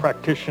healthcare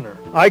practitioner.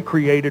 I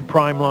created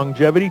Prime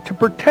Longevity to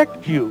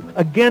protect you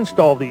against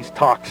all these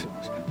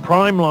toxins.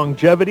 Prime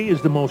Longevity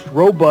is the most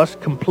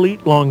robust,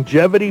 complete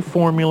longevity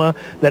formula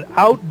that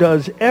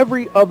outdoes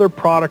every other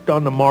product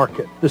on the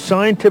market. The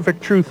scientific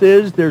truth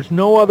is there's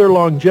no other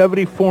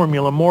longevity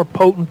formula more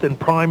potent than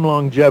Prime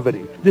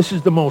Longevity. This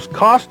is the most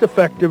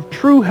cost-effective,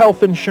 true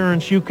health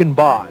insurance you can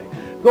buy.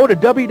 Go to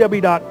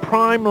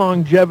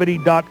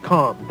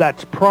www.primelongevity.com.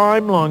 That's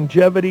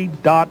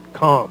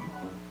primelongevity.com.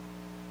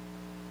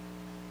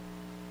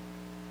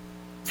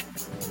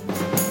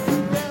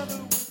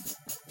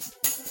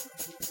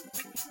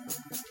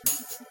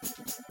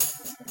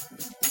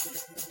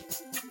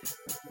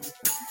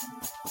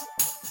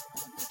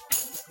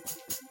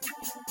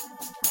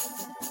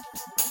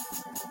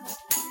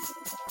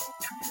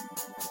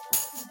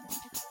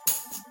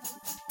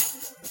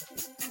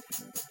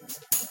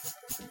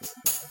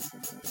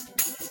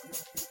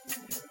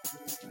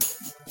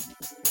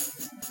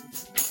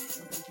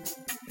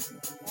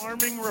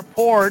 Alarming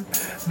report.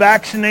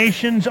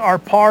 Vaccinations are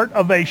part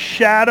of a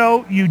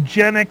shadow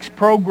eugenics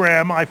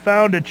program. I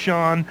found it,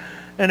 Sean.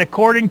 And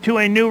according to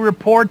a new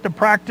report, the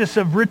practice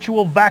of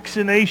ritual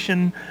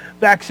vaccination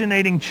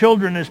vaccinating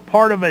children as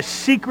part of a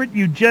secret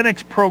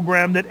eugenics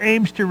program that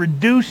aims to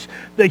reduce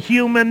the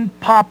human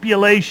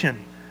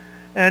population.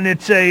 And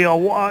it's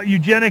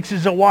eugenics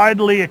is a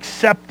widely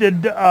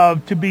accepted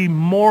to be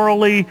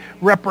morally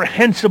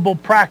reprehensible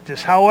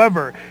practice.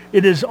 However,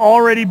 it has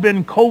already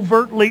been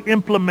covertly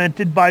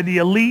implemented by the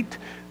elite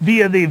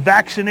via the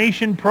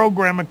vaccination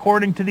program,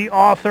 according to the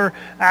author,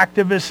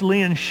 activist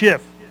Leon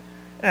Schiff.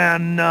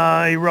 And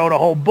he wrote a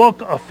whole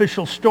book,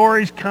 Official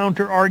Stories,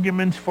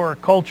 Counter-Arguments for a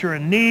Culture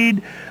in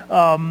Need,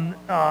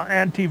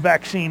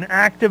 anti-vaccine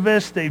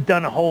activists. They've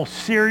done a whole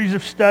series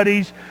of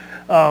studies.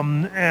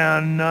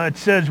 And it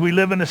says we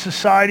live in a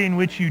society in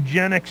which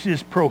eugenics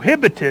is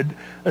prohibited,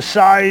 a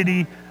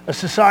society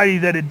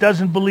that it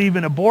doesn't believe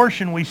in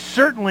abortion. We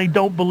certainly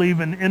don't believe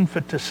in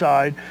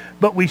infanticide,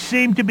 but we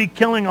seem to be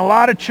killing a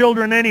lot of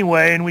children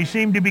anyway, and we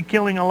seem to be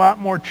killing a lot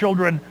more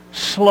children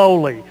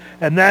slowly,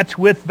 and that's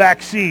with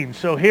vaccines.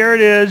 So here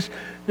it is.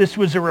 This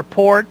was a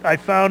report. I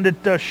found it,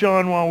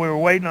 Sean, while we were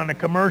waiting on a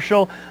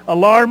commercial.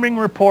 Alarming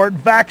report.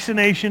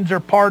 Vaccinations are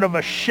part of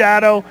a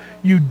shadow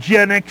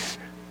eugenics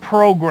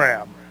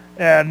program.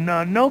 And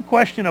no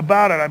question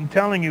about it, I'm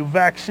telling you,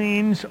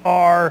 vaccines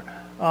are,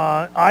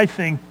 I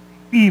think,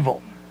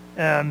 evil.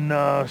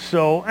 And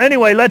so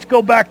anyway, let's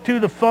go back to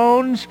the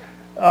phones.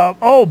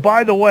 Oh,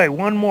 by the way,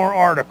 one more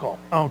article,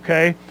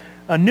 okay?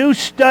 A new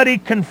study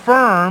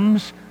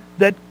confirms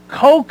that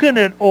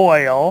coconut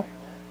oil,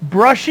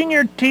 brushing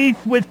your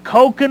teeth with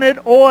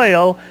coconut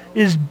oil,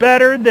 is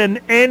better than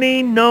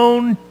any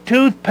known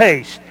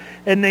toothpaste.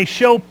 And they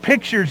show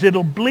pictures.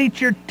 It'll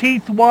bleach your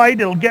teeth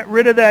white. It'll get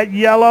rid of that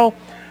yellow.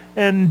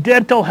 And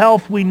dental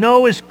health, we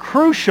know, is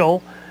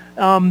crucial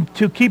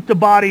to keep the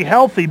body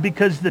healthy,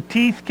 because the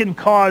teeth can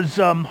cause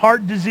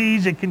heart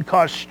disease. It can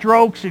cause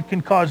strokes. It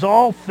can cause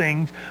all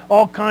things,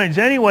 all kinds.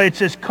 Anyway, it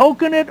says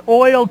coconut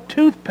oil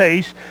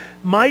toothpaste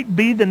might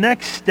be the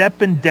next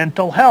step in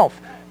dental health.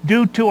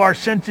 Due to our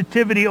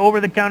sensitivity,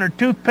 over-the-counter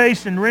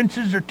toothpaste and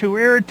rinses are too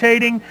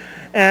irritating,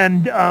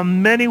 and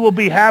many will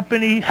be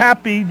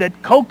happy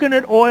that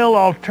coconut oil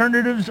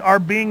alternatives are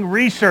being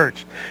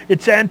researched.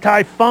 It's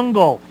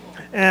antifungal.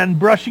 And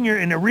brushing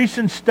in a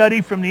recent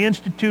study from the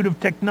Institute of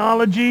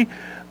Technology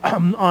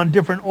on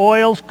different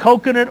oils,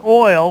 coconut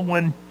oil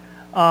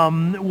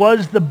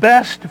was the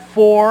best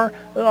for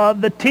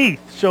the teeth.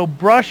 So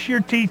brush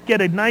your teeth,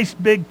 get a nice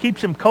big, keep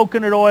some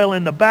coconut oil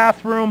in the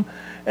bathroom,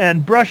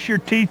 and brush your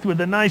teeth with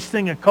a nice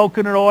thing of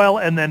coconut oil,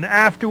 and then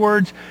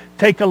afterwards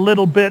take a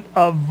little bit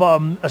of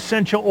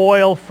essential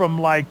oil from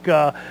like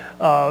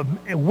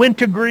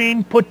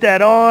wintergreen, put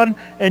that on,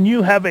 and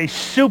you have a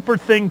super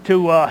thing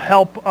to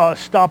help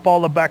stop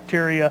all the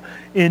bacteria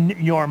in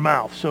your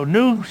mouth. So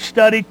new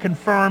study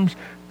confirms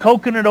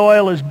coconut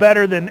oil is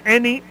better than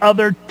any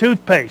other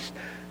toothpaste.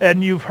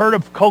 And you've heard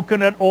of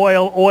coconut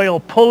oil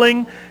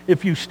pulling.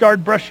 If you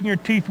start brushing your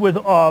teeth with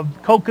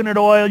coconut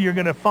oil, you're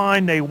going to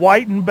find they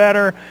whiten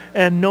better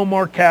and no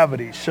more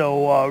cavities.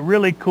 So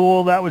really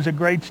cool. That was a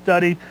great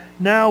study.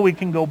 Now we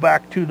can go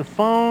back to the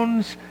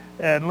phones.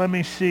 And let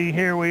me see,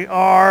 here we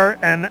are.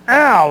 And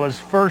Al is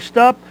first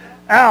up.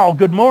 Al,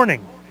 good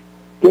morning.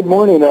 Good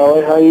morning,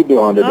 Allie. How you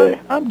doing today?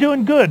 I'm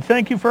doing good.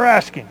 Thank you for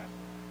asking.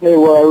 Hey,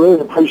 well, I really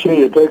appreciate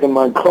you taking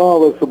my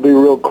call. This will be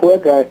real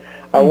quick.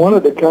 I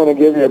wanted to kind of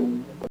give you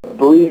a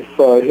brief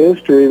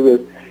history.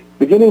 That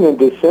beginning in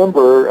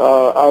December,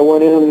 I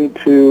went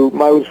into,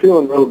 I was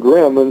feeling real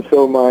grim, and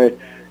so my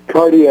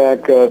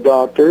cardiac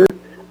doctor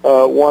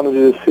wanted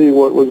to see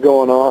what was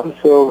going on.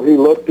 So he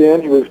looked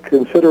in, he was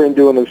considering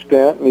doing a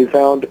stent, and he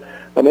found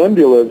an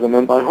embolism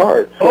in my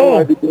heart.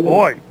 So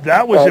boy,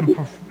 that was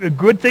a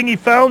good thing he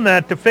found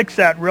that to fix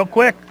that real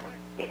quick.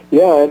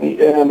 Yeah,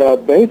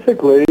 and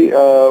basically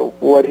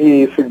what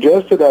he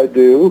suggested I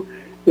do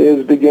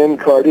is begin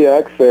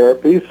cardiac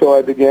therapy, so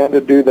I began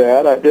to do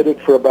that. I did it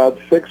for about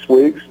 6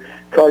 weeks,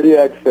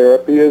 cardiac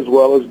therapy as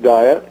well as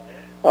diet.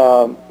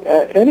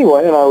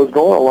 Anyway, and I was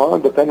going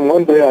along, but then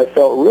one day I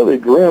felt really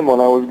grim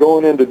when I was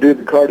going in to do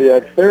the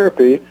cardiac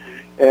therapy,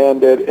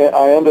 and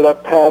I ended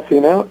up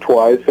passing out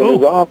twice in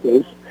his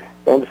office.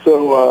 And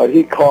so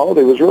he called.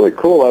 It was really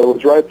cool. I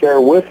was right there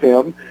with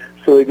him.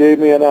 So he gave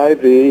me an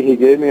IV, he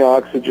gave me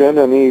oxygen,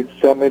 and he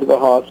sent me to the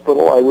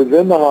hospital. I was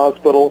in the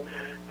hospital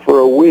for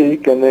a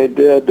week, and they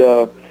did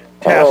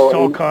tests,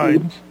 all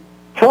kinds.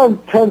 Tons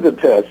of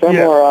tests,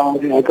 MRI,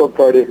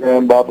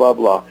 echocardiogram, blah, blah,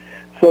 blah.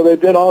 So they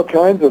did all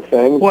kinds of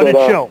things. What did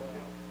it show?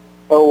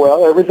 Oh,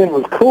 well, everything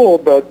was cool,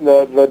 but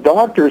the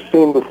doctors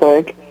seemed to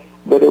think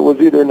that it was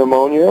either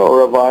pneumonia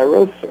or a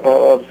virus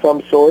of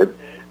some sort,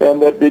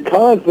 and that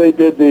because they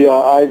did the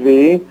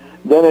IV,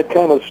 then it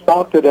kind of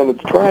stopped it in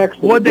its tracks.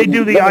 What did they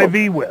do the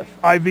IV with?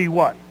 IV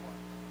what?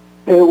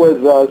 It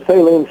was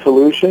saline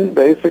solution,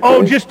 basically.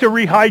 Oh, just to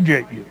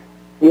rehydrate you.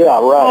 Yeah,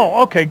 right.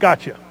 Oh, okay,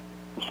 gotcha.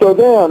 So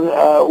then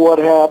what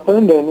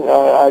happened, and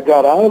I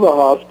got out of the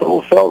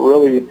hospital, felt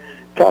really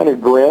kind of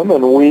grim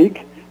and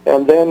weak,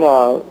 and then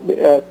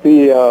at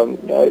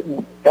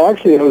the,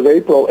 actually it was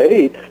April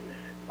 8th,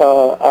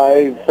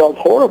 I felt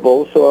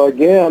horrible, so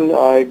again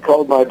I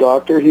called my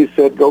doctor. He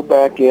said, go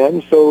back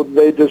in. So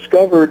they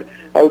discovered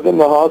I was in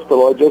the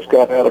hospital. I just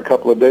got out a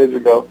couple of days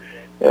ago,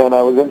 and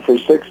I was in for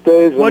 6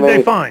 days. What did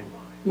they find?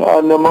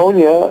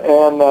 Pneumonia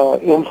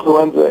and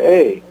influenza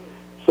A.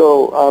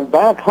 So I'm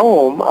back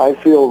home. I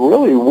feel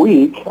really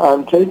weak.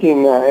 I'm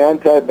taking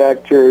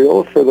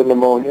antibacterial for the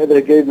pneumonia.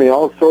 They gave me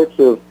all sorts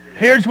of...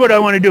 Here's what I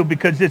want to do,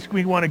 because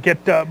we want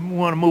to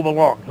move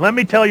along. Let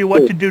me tell you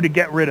what to do to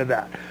get rid of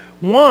that.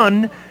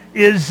 One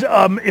is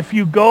if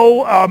you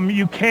go,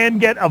 you can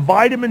get a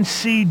vitamin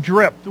C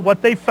drip.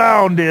 What they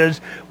found is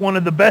one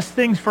of the best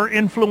things for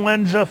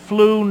influenza,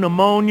 flu,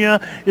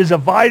 pneumonia is a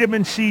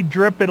vitamin C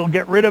drip. It'll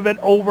get rid of it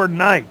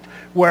overnight,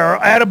 where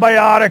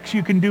antibiotics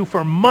you can do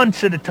for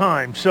months at a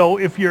time. So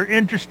if you're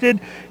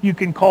interested, you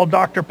can call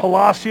Dr.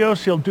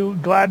 Palacios. He'll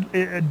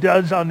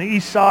does on the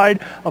east side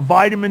a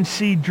vitamin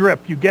C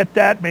drip. You get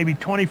that, maybe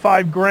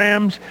 25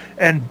 grams,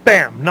 and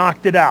bam,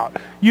 knocked it out.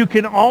 You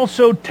can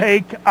also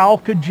take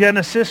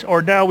Alkagenesis,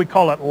 or now we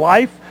call it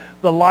Life.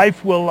 The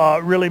Life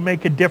will really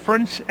make a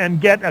difference, and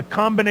get a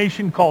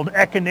combination called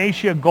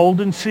Echinacea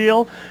Golden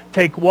Seal.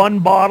 Take 1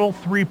 bottle,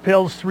 3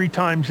 pills 3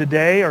 times a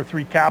day, or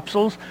 3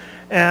 capsules.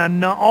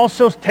 And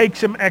also take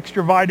some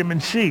extra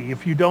vitamin C.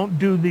 If you don't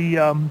do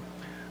the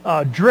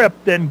drip,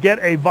 then get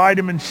a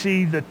vitamin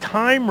C, the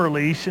time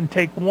release, and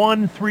take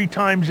 1 3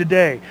 times a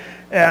day.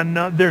 And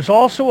there's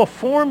also a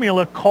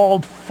formula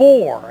called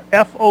FOUR,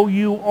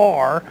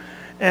 F-O-U-R,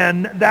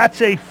 and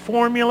that's a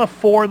formula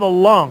for the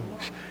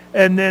lungs.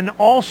 And then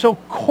also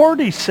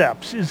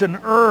cordyceps is an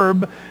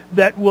herb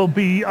that will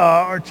be,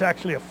 or it's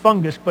actually a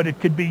fungus, but it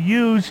could be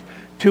used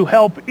to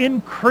help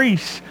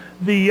increase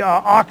the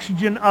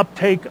oxygen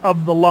uptake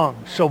of the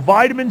lungs. So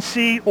vitamin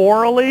C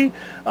orally,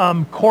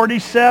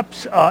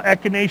 cordyceps,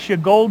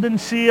 Echinacea Golden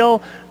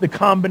Seal, the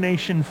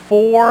combination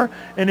 4,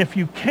 and if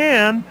you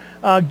can,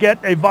 get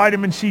a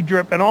vitamin C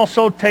drip, and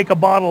also take a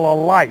bottle of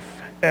Life.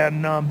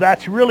 And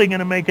that's really going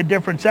to make a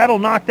difference. That'll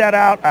knock that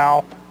out,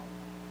 Al.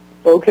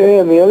 Okay,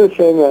 and the other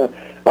thing,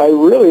 I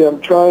really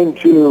am trying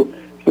to,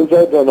 since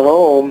I've been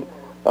home,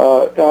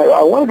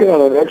 I want to get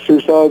on an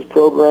exercise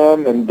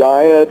program and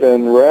diet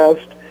and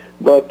rest.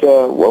 But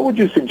what would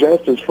you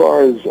suggest as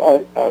far as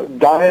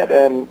diet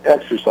and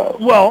exercise?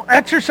 Well,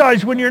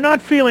 exercise, when you're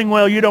not feeling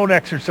well, you don't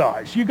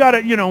exercise. You got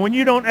to, when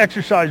you don't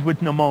exercise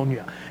with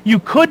pneumonia. You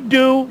could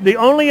do, the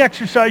only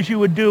exercise you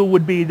would do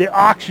would be the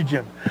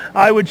oxygen.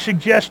 I would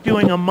suggest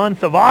doing a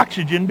month of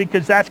oxygen,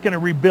 because that's going to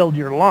rebuild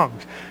your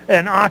lungs.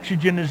 And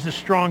oxygen is the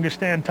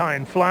strongest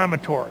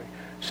anti-inflammatory.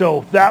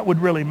 So that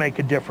would really make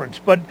a difference.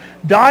 But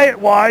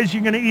diet-wise,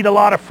 you're going to eat a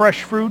lot of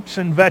fresh fruits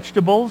and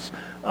vegetables.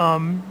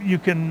 You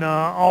can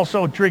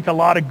also drink a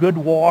lot of good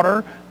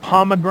water.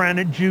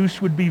 Pomegranate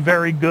juice would be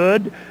very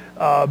good.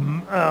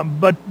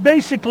 But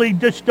basically,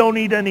 just don't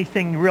eat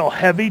anything real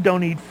heavy.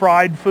 Don't eat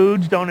fried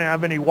foods. Don't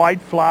have any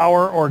white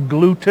flour or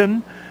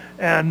gluten.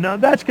 And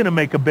that's going to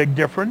make a big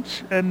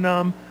difference.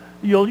 And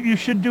you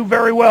should do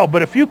very well.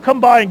 But if you come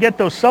by and get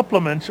those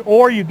supplements,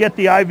 or you get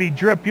the IV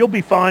drip, you'll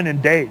be fine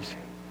in days.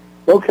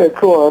 Okay,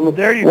 cool.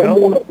 There you go.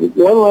 One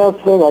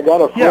last thing. I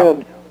got a friend.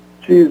 Yeah.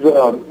 She's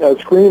a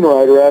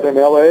screenwriter out in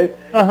L.A.,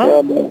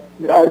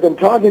 and I've been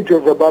talking to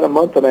her for about a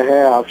month and a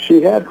half.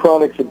 She had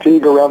chronic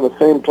fatigue around the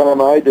same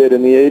time I did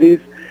in the 80s,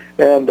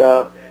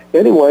 and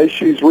anyway,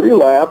 she's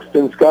relapsed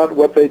and's got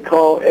what they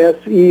call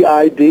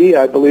SEID.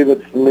 I believe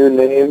it's the new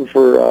name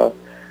for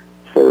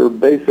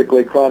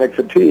basically chronic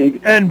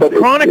fatigue. And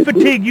chronic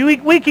fatigue,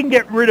 we can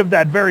get rid of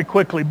that very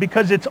quickly,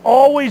 because it's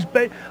always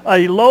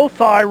a low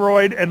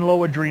thyroid and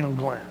low adrenal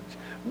glands.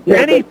 Yeah,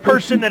 any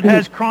person that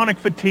has chronic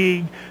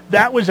fatigue,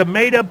 that was a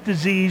made-up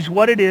disease.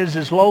 What it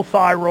is low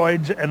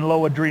thyroids and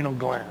low adrenal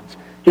glands.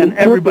 And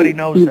everybody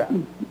knows that.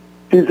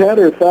 She's had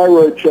her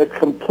thyroid checked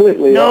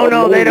completely.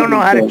 No, they don't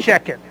know how to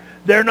check it.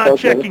 They're not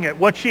checking it.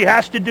 What she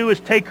has to do is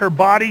take her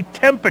body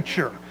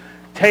temperature.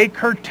 Take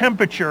her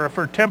temperature. If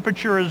her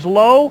temperature is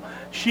low,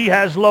 she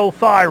has low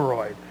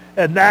thyroid.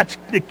 And that's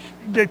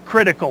the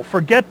critical.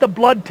 Forget the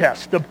blood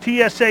test. The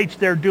TSH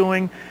they're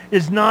doing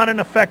is not an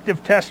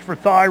effective test for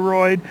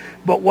thyroid,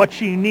 but what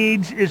she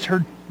needs is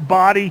her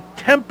body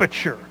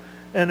temperature.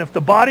 And if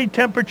the body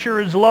temperature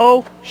is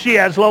low, she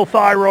has low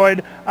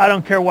thyroid. I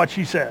don't care what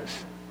she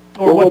says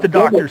or what the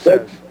doctor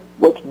says.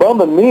 What's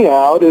bumming me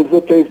out is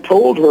that they've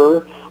told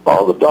her,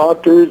 all the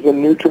doctors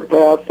and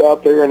naturopaths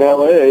out there in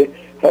L.A.,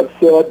 have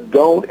said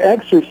don't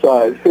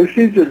exercise. So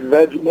she's just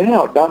vegging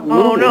out, not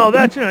moving. Oh, no,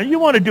 that's, you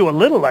want to do a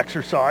little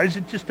exercise.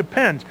 It just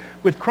depends.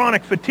 With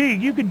chronic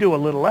fatigue, you can do a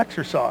little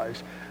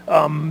exercise.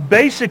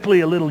 Basically,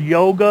 a little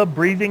yoga,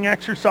 breathing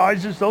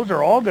exercises, those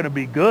are all going to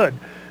be good.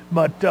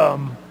 But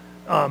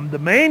the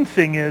main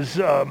thing is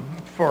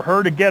for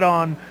her to get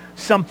on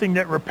something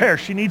that repairs.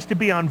 She needs to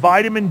be on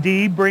vitamin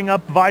D, bring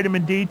up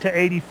vitamin D to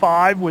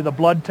 85 with a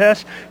blood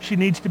test. She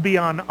needs to be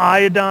on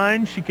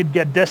iodine. She could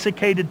get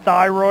desiccated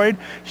thyroid.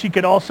 She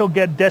could also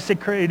get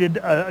desiccated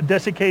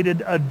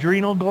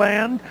adrenal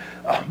gland.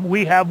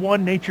 We have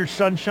one, Nature's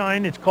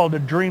Sunshine. It's called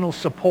Adrenal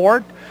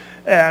Support.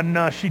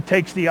 and she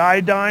takes the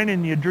iodine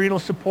and the adrenal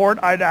support.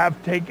 I'd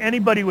have take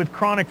anybody with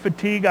chronic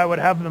fatigue. I would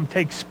have them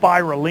take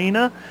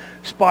spirulina.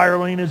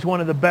 Spirulina is one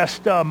of the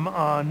best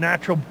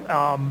natural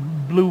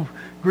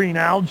blue-green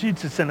algae.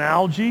 It's an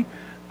algae,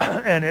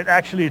 and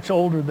it's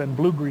older than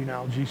blue-green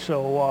algae.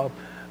 So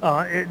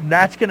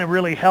that's going to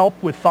really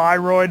help with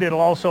thyroid. It'll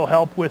also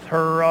help with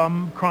her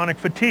chronic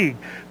fatigue.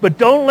 But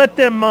don't let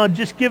them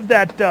just give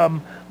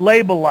that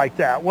label like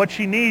that. What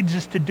she needs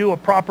is to do a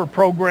proper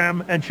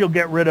program, and she'll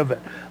get rid of it.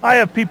 I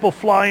have people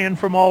fly in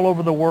from all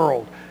over the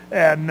world,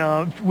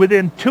 and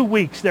within 2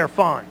 weeks they're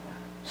fine.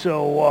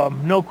 So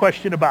no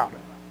question about it.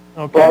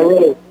 Okay.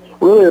 Well,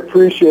 I really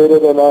appreciate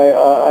it, and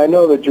I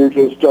know that you're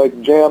just like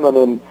jamming,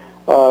 and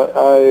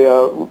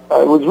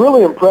I was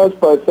really impressed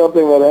by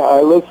something that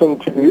I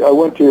listened to. I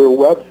went to your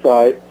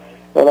website,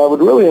 and I would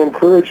really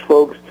encourage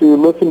folks to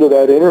listen to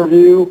that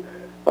interview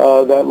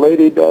that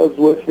lady does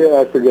with you.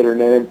 I forget her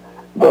name.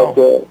 But,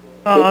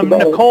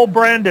 Nicole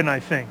Brandon, I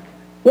think.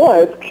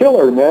 Yeah, it's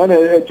killer, man.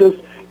 It just,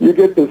 you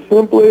get to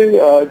simply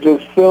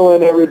just fill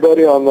in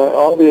everybody on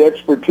all the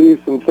expertise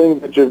and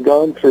things that you've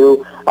gone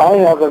through. I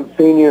haven't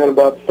seen you in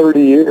about 30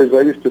 years.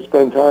 I used to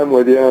spend time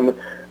with you, and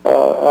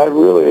I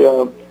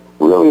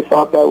really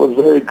thought that was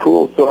very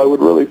cool. So I would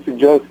really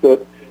suggest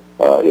that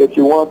if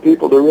you want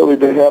people to really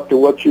be after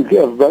what you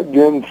have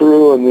been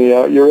through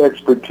and your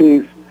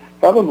expertise,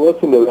 have them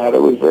listen to that.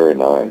 It was very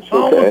nice.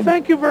 Oh, okay? well,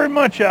 thank you very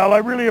much, Al. I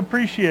really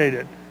appreciate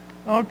it.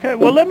 Okay,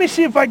 well, let me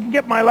see if I can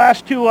get my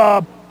last two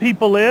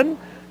people in,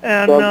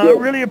 and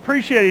really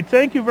appreciate it.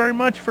 Thank you very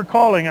much for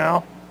calling,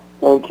 Al.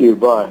 Thank you.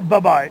 Bye.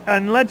 Bye-bye.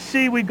 And let's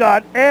see, we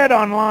got Ed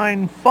on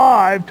line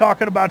 5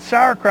 talking about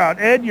sauerkraut.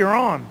 Ed, you're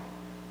on.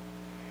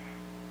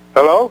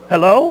 Hello?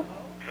 Hello?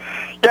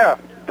 Yeah,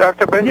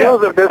 Dr.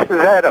 Ben-Joseph, this is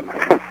Adam.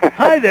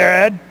 Hi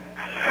there, Ed.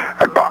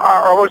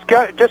 I was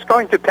just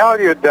going to tell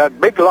you that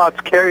Big Lots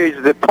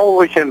carries the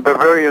Polish and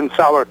Bavarian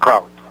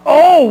sauerkraut.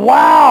 Oh,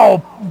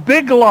 wow.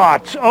 Big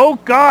Lots. Oh,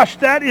 gosh,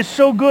 that is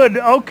so good.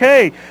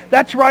 Okay,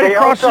 that's right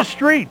across the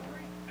street.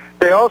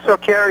 They also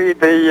carry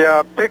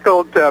the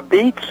pickled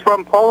beets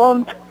from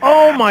Poland.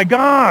 Oh, my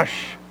gosh.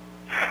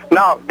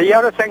 Now, the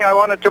other thing I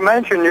wanted to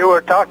mention, you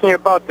were talking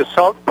about the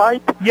salt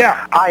pipe.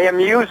 Yeah. I am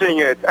using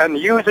it, and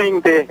using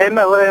the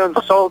Himalayan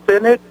salt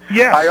in it.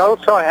 Yes. I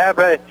also have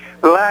a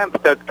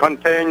lamp that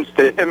contains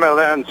the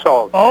Himalayan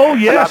salt. Oh,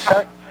 yes.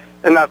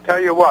 And I'll tell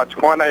you what,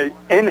 when I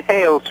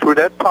inhale through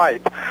that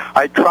pipe,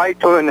 I try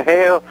to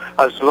inhale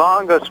as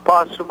long as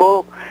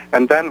possible,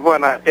 and then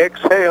when I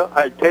exhale,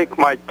 I take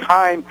my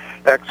time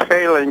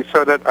exhaling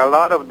so that a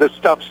lot of the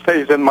stuff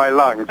stays in my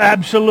lungs.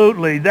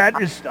 Absolutely.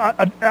 That is,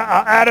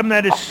 Adam,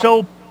 that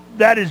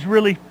is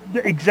really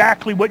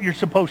exactly what you're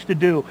supposed to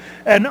do.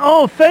 And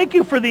thank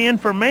you for the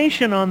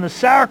information on the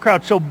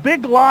sauerkraut. So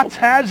Big Lots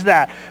has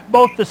that,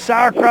 both the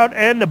sauerkraut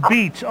and the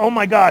beets. Oh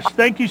my gosh,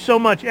 thank you so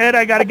much. Ed,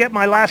 I got to get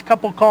my last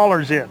couple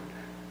callers in.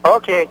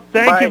 Okay.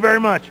 Thank you very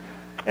much.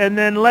 And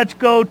then let's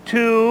go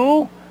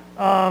to,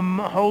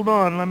 hold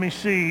on, let me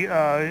see.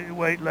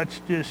 Wait, let's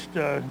just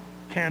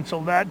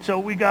cancel that. So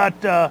we got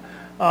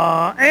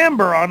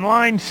Amber on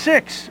line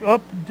 6.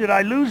 Oh, did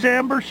I lose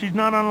Amber? She's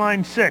not on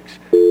line 6.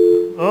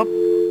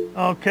 Oh.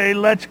 Okay,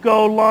 let's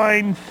go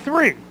line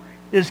 3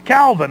 is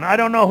Calvin. I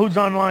don't know who's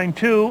on line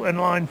 2 and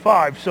line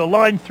 5. So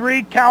line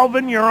 3,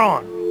 Calvin, you're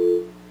on.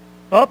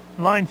 Oh,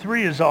 line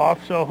 3 is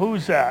off, so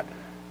who's that?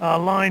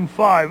 Line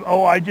 5.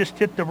 Oh, I just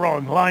hit the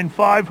wrong. Line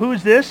 5,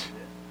 who's this?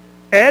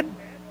 Ed?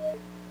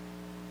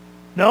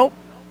 No?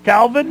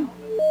 Calvin?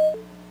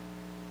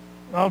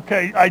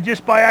 Okay, I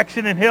just by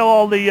accident hit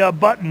all the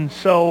buttons,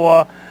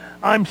 so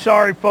I'm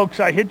sorry, folks.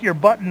 I hit your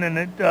button,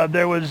 and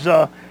there was...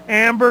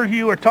 Amber,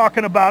 you were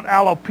talking about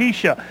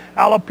alopecia.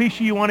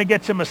 Alopecia, you want to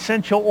get some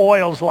essential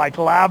oils like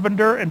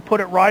lavender and put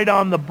it right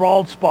on the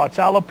bald spots.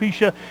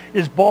 Alopecia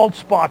is bald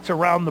spots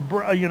around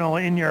the,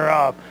 in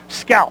your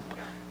scalp.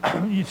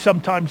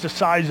 Sometimes the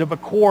size of a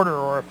quarter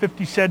or a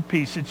 50-cent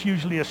piece. It's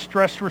usually a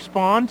stress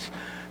response.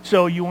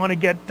 So you want to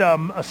get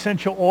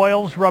essential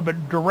oils, rub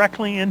it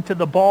directly into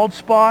the bald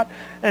spot.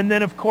 And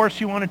then, of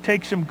course, you want to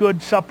take some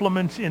good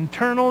supplements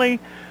internally,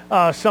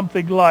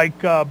 something like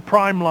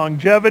Prime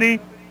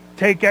Longevity.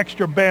 Take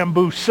extra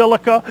bamboo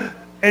silica.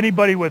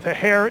 Anybody with a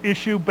hair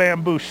issue,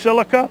 bamboo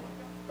silica.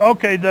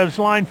 Okay, there's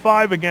line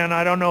 5 again.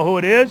 I don't know who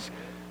it is.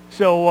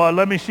 So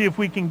let me see if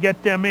we can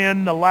get them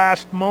in the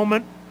last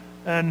moment.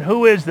 And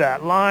who is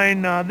that?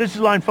 This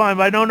is line 5.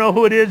 I don't know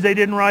who it is. They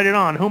didn't write it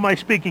on. Who am I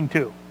speaking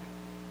to?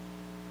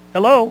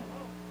 Hello?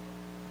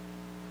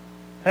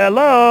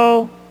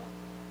 Hello?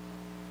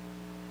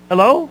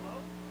 Hello?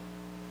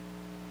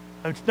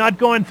 It's not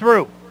going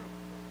through.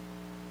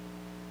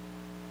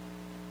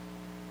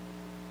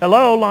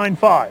 Hello, line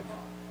 5.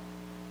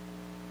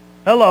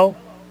 Hello.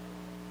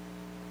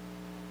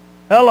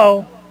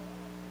 Hello.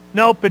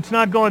 Nope, it's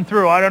not going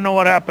through. I don't know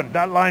what happened.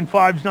 That line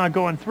 5's not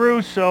going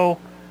through, so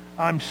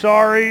I'm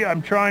sorry.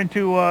 I'm trying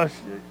to,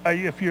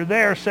 if you're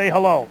there, say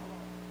hello.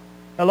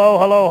 Hello,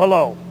 hello,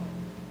 hello.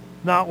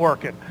 Not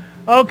working.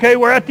 Okay,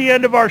 we're at the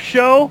end of our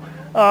show.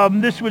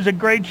 This was a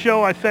great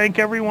show. I thank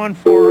everyone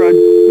for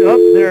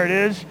Oh, there it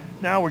is.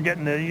 Now we're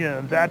getting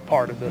the that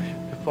part of the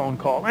phone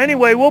call.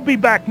 Anyway, we'll be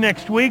back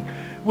next week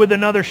with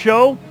another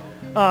show.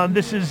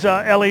 This is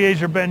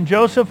Eliezer Ben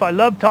Joseph. I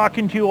love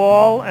talking to you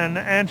all and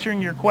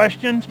answering your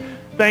questions.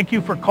 Thank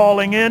you for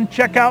calling in.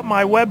 Check out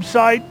my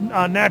website,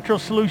 Natural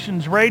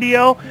Solutions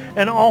Radio,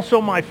 and also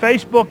my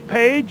Facebook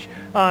page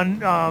on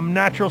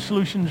Natural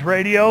Solutions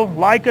Radio.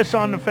 Like us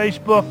on the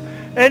Facebook.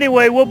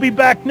 Anyway, we'll be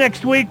back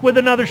next week with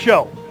another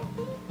show.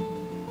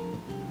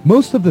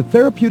 Most of the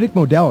therapeutic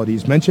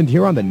modalities mentioned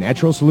here on the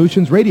Natural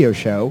Solutions Radio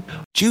Show.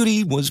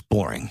 Judy was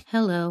boring.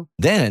 Hello.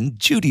 Then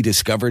Judy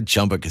discovered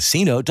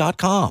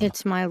ChumbaCasino.com.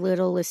 It's my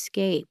little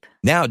escape.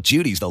 Now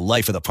Judy's the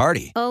life of the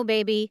party. Oh,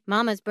 baby,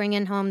 mama's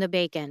bringing home the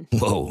bacon.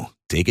 Whoa,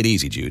 take it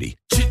easy, Judy.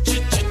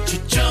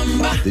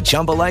 The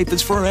Chumba life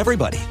is for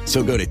everybody.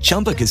 So go to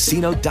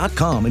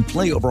ChumbaCasino.com and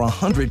play over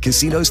 100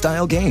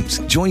 casino-style games.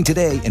 Join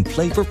today and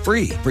play for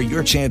free for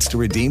your chance to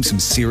redeem some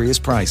serious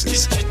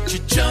prizes.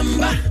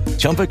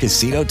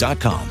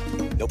 ChumbaCasino.com.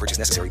 No purchase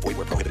necessary. Void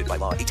where prohibited by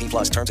law.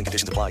 18+ terms and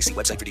conditions apply. See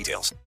website for details.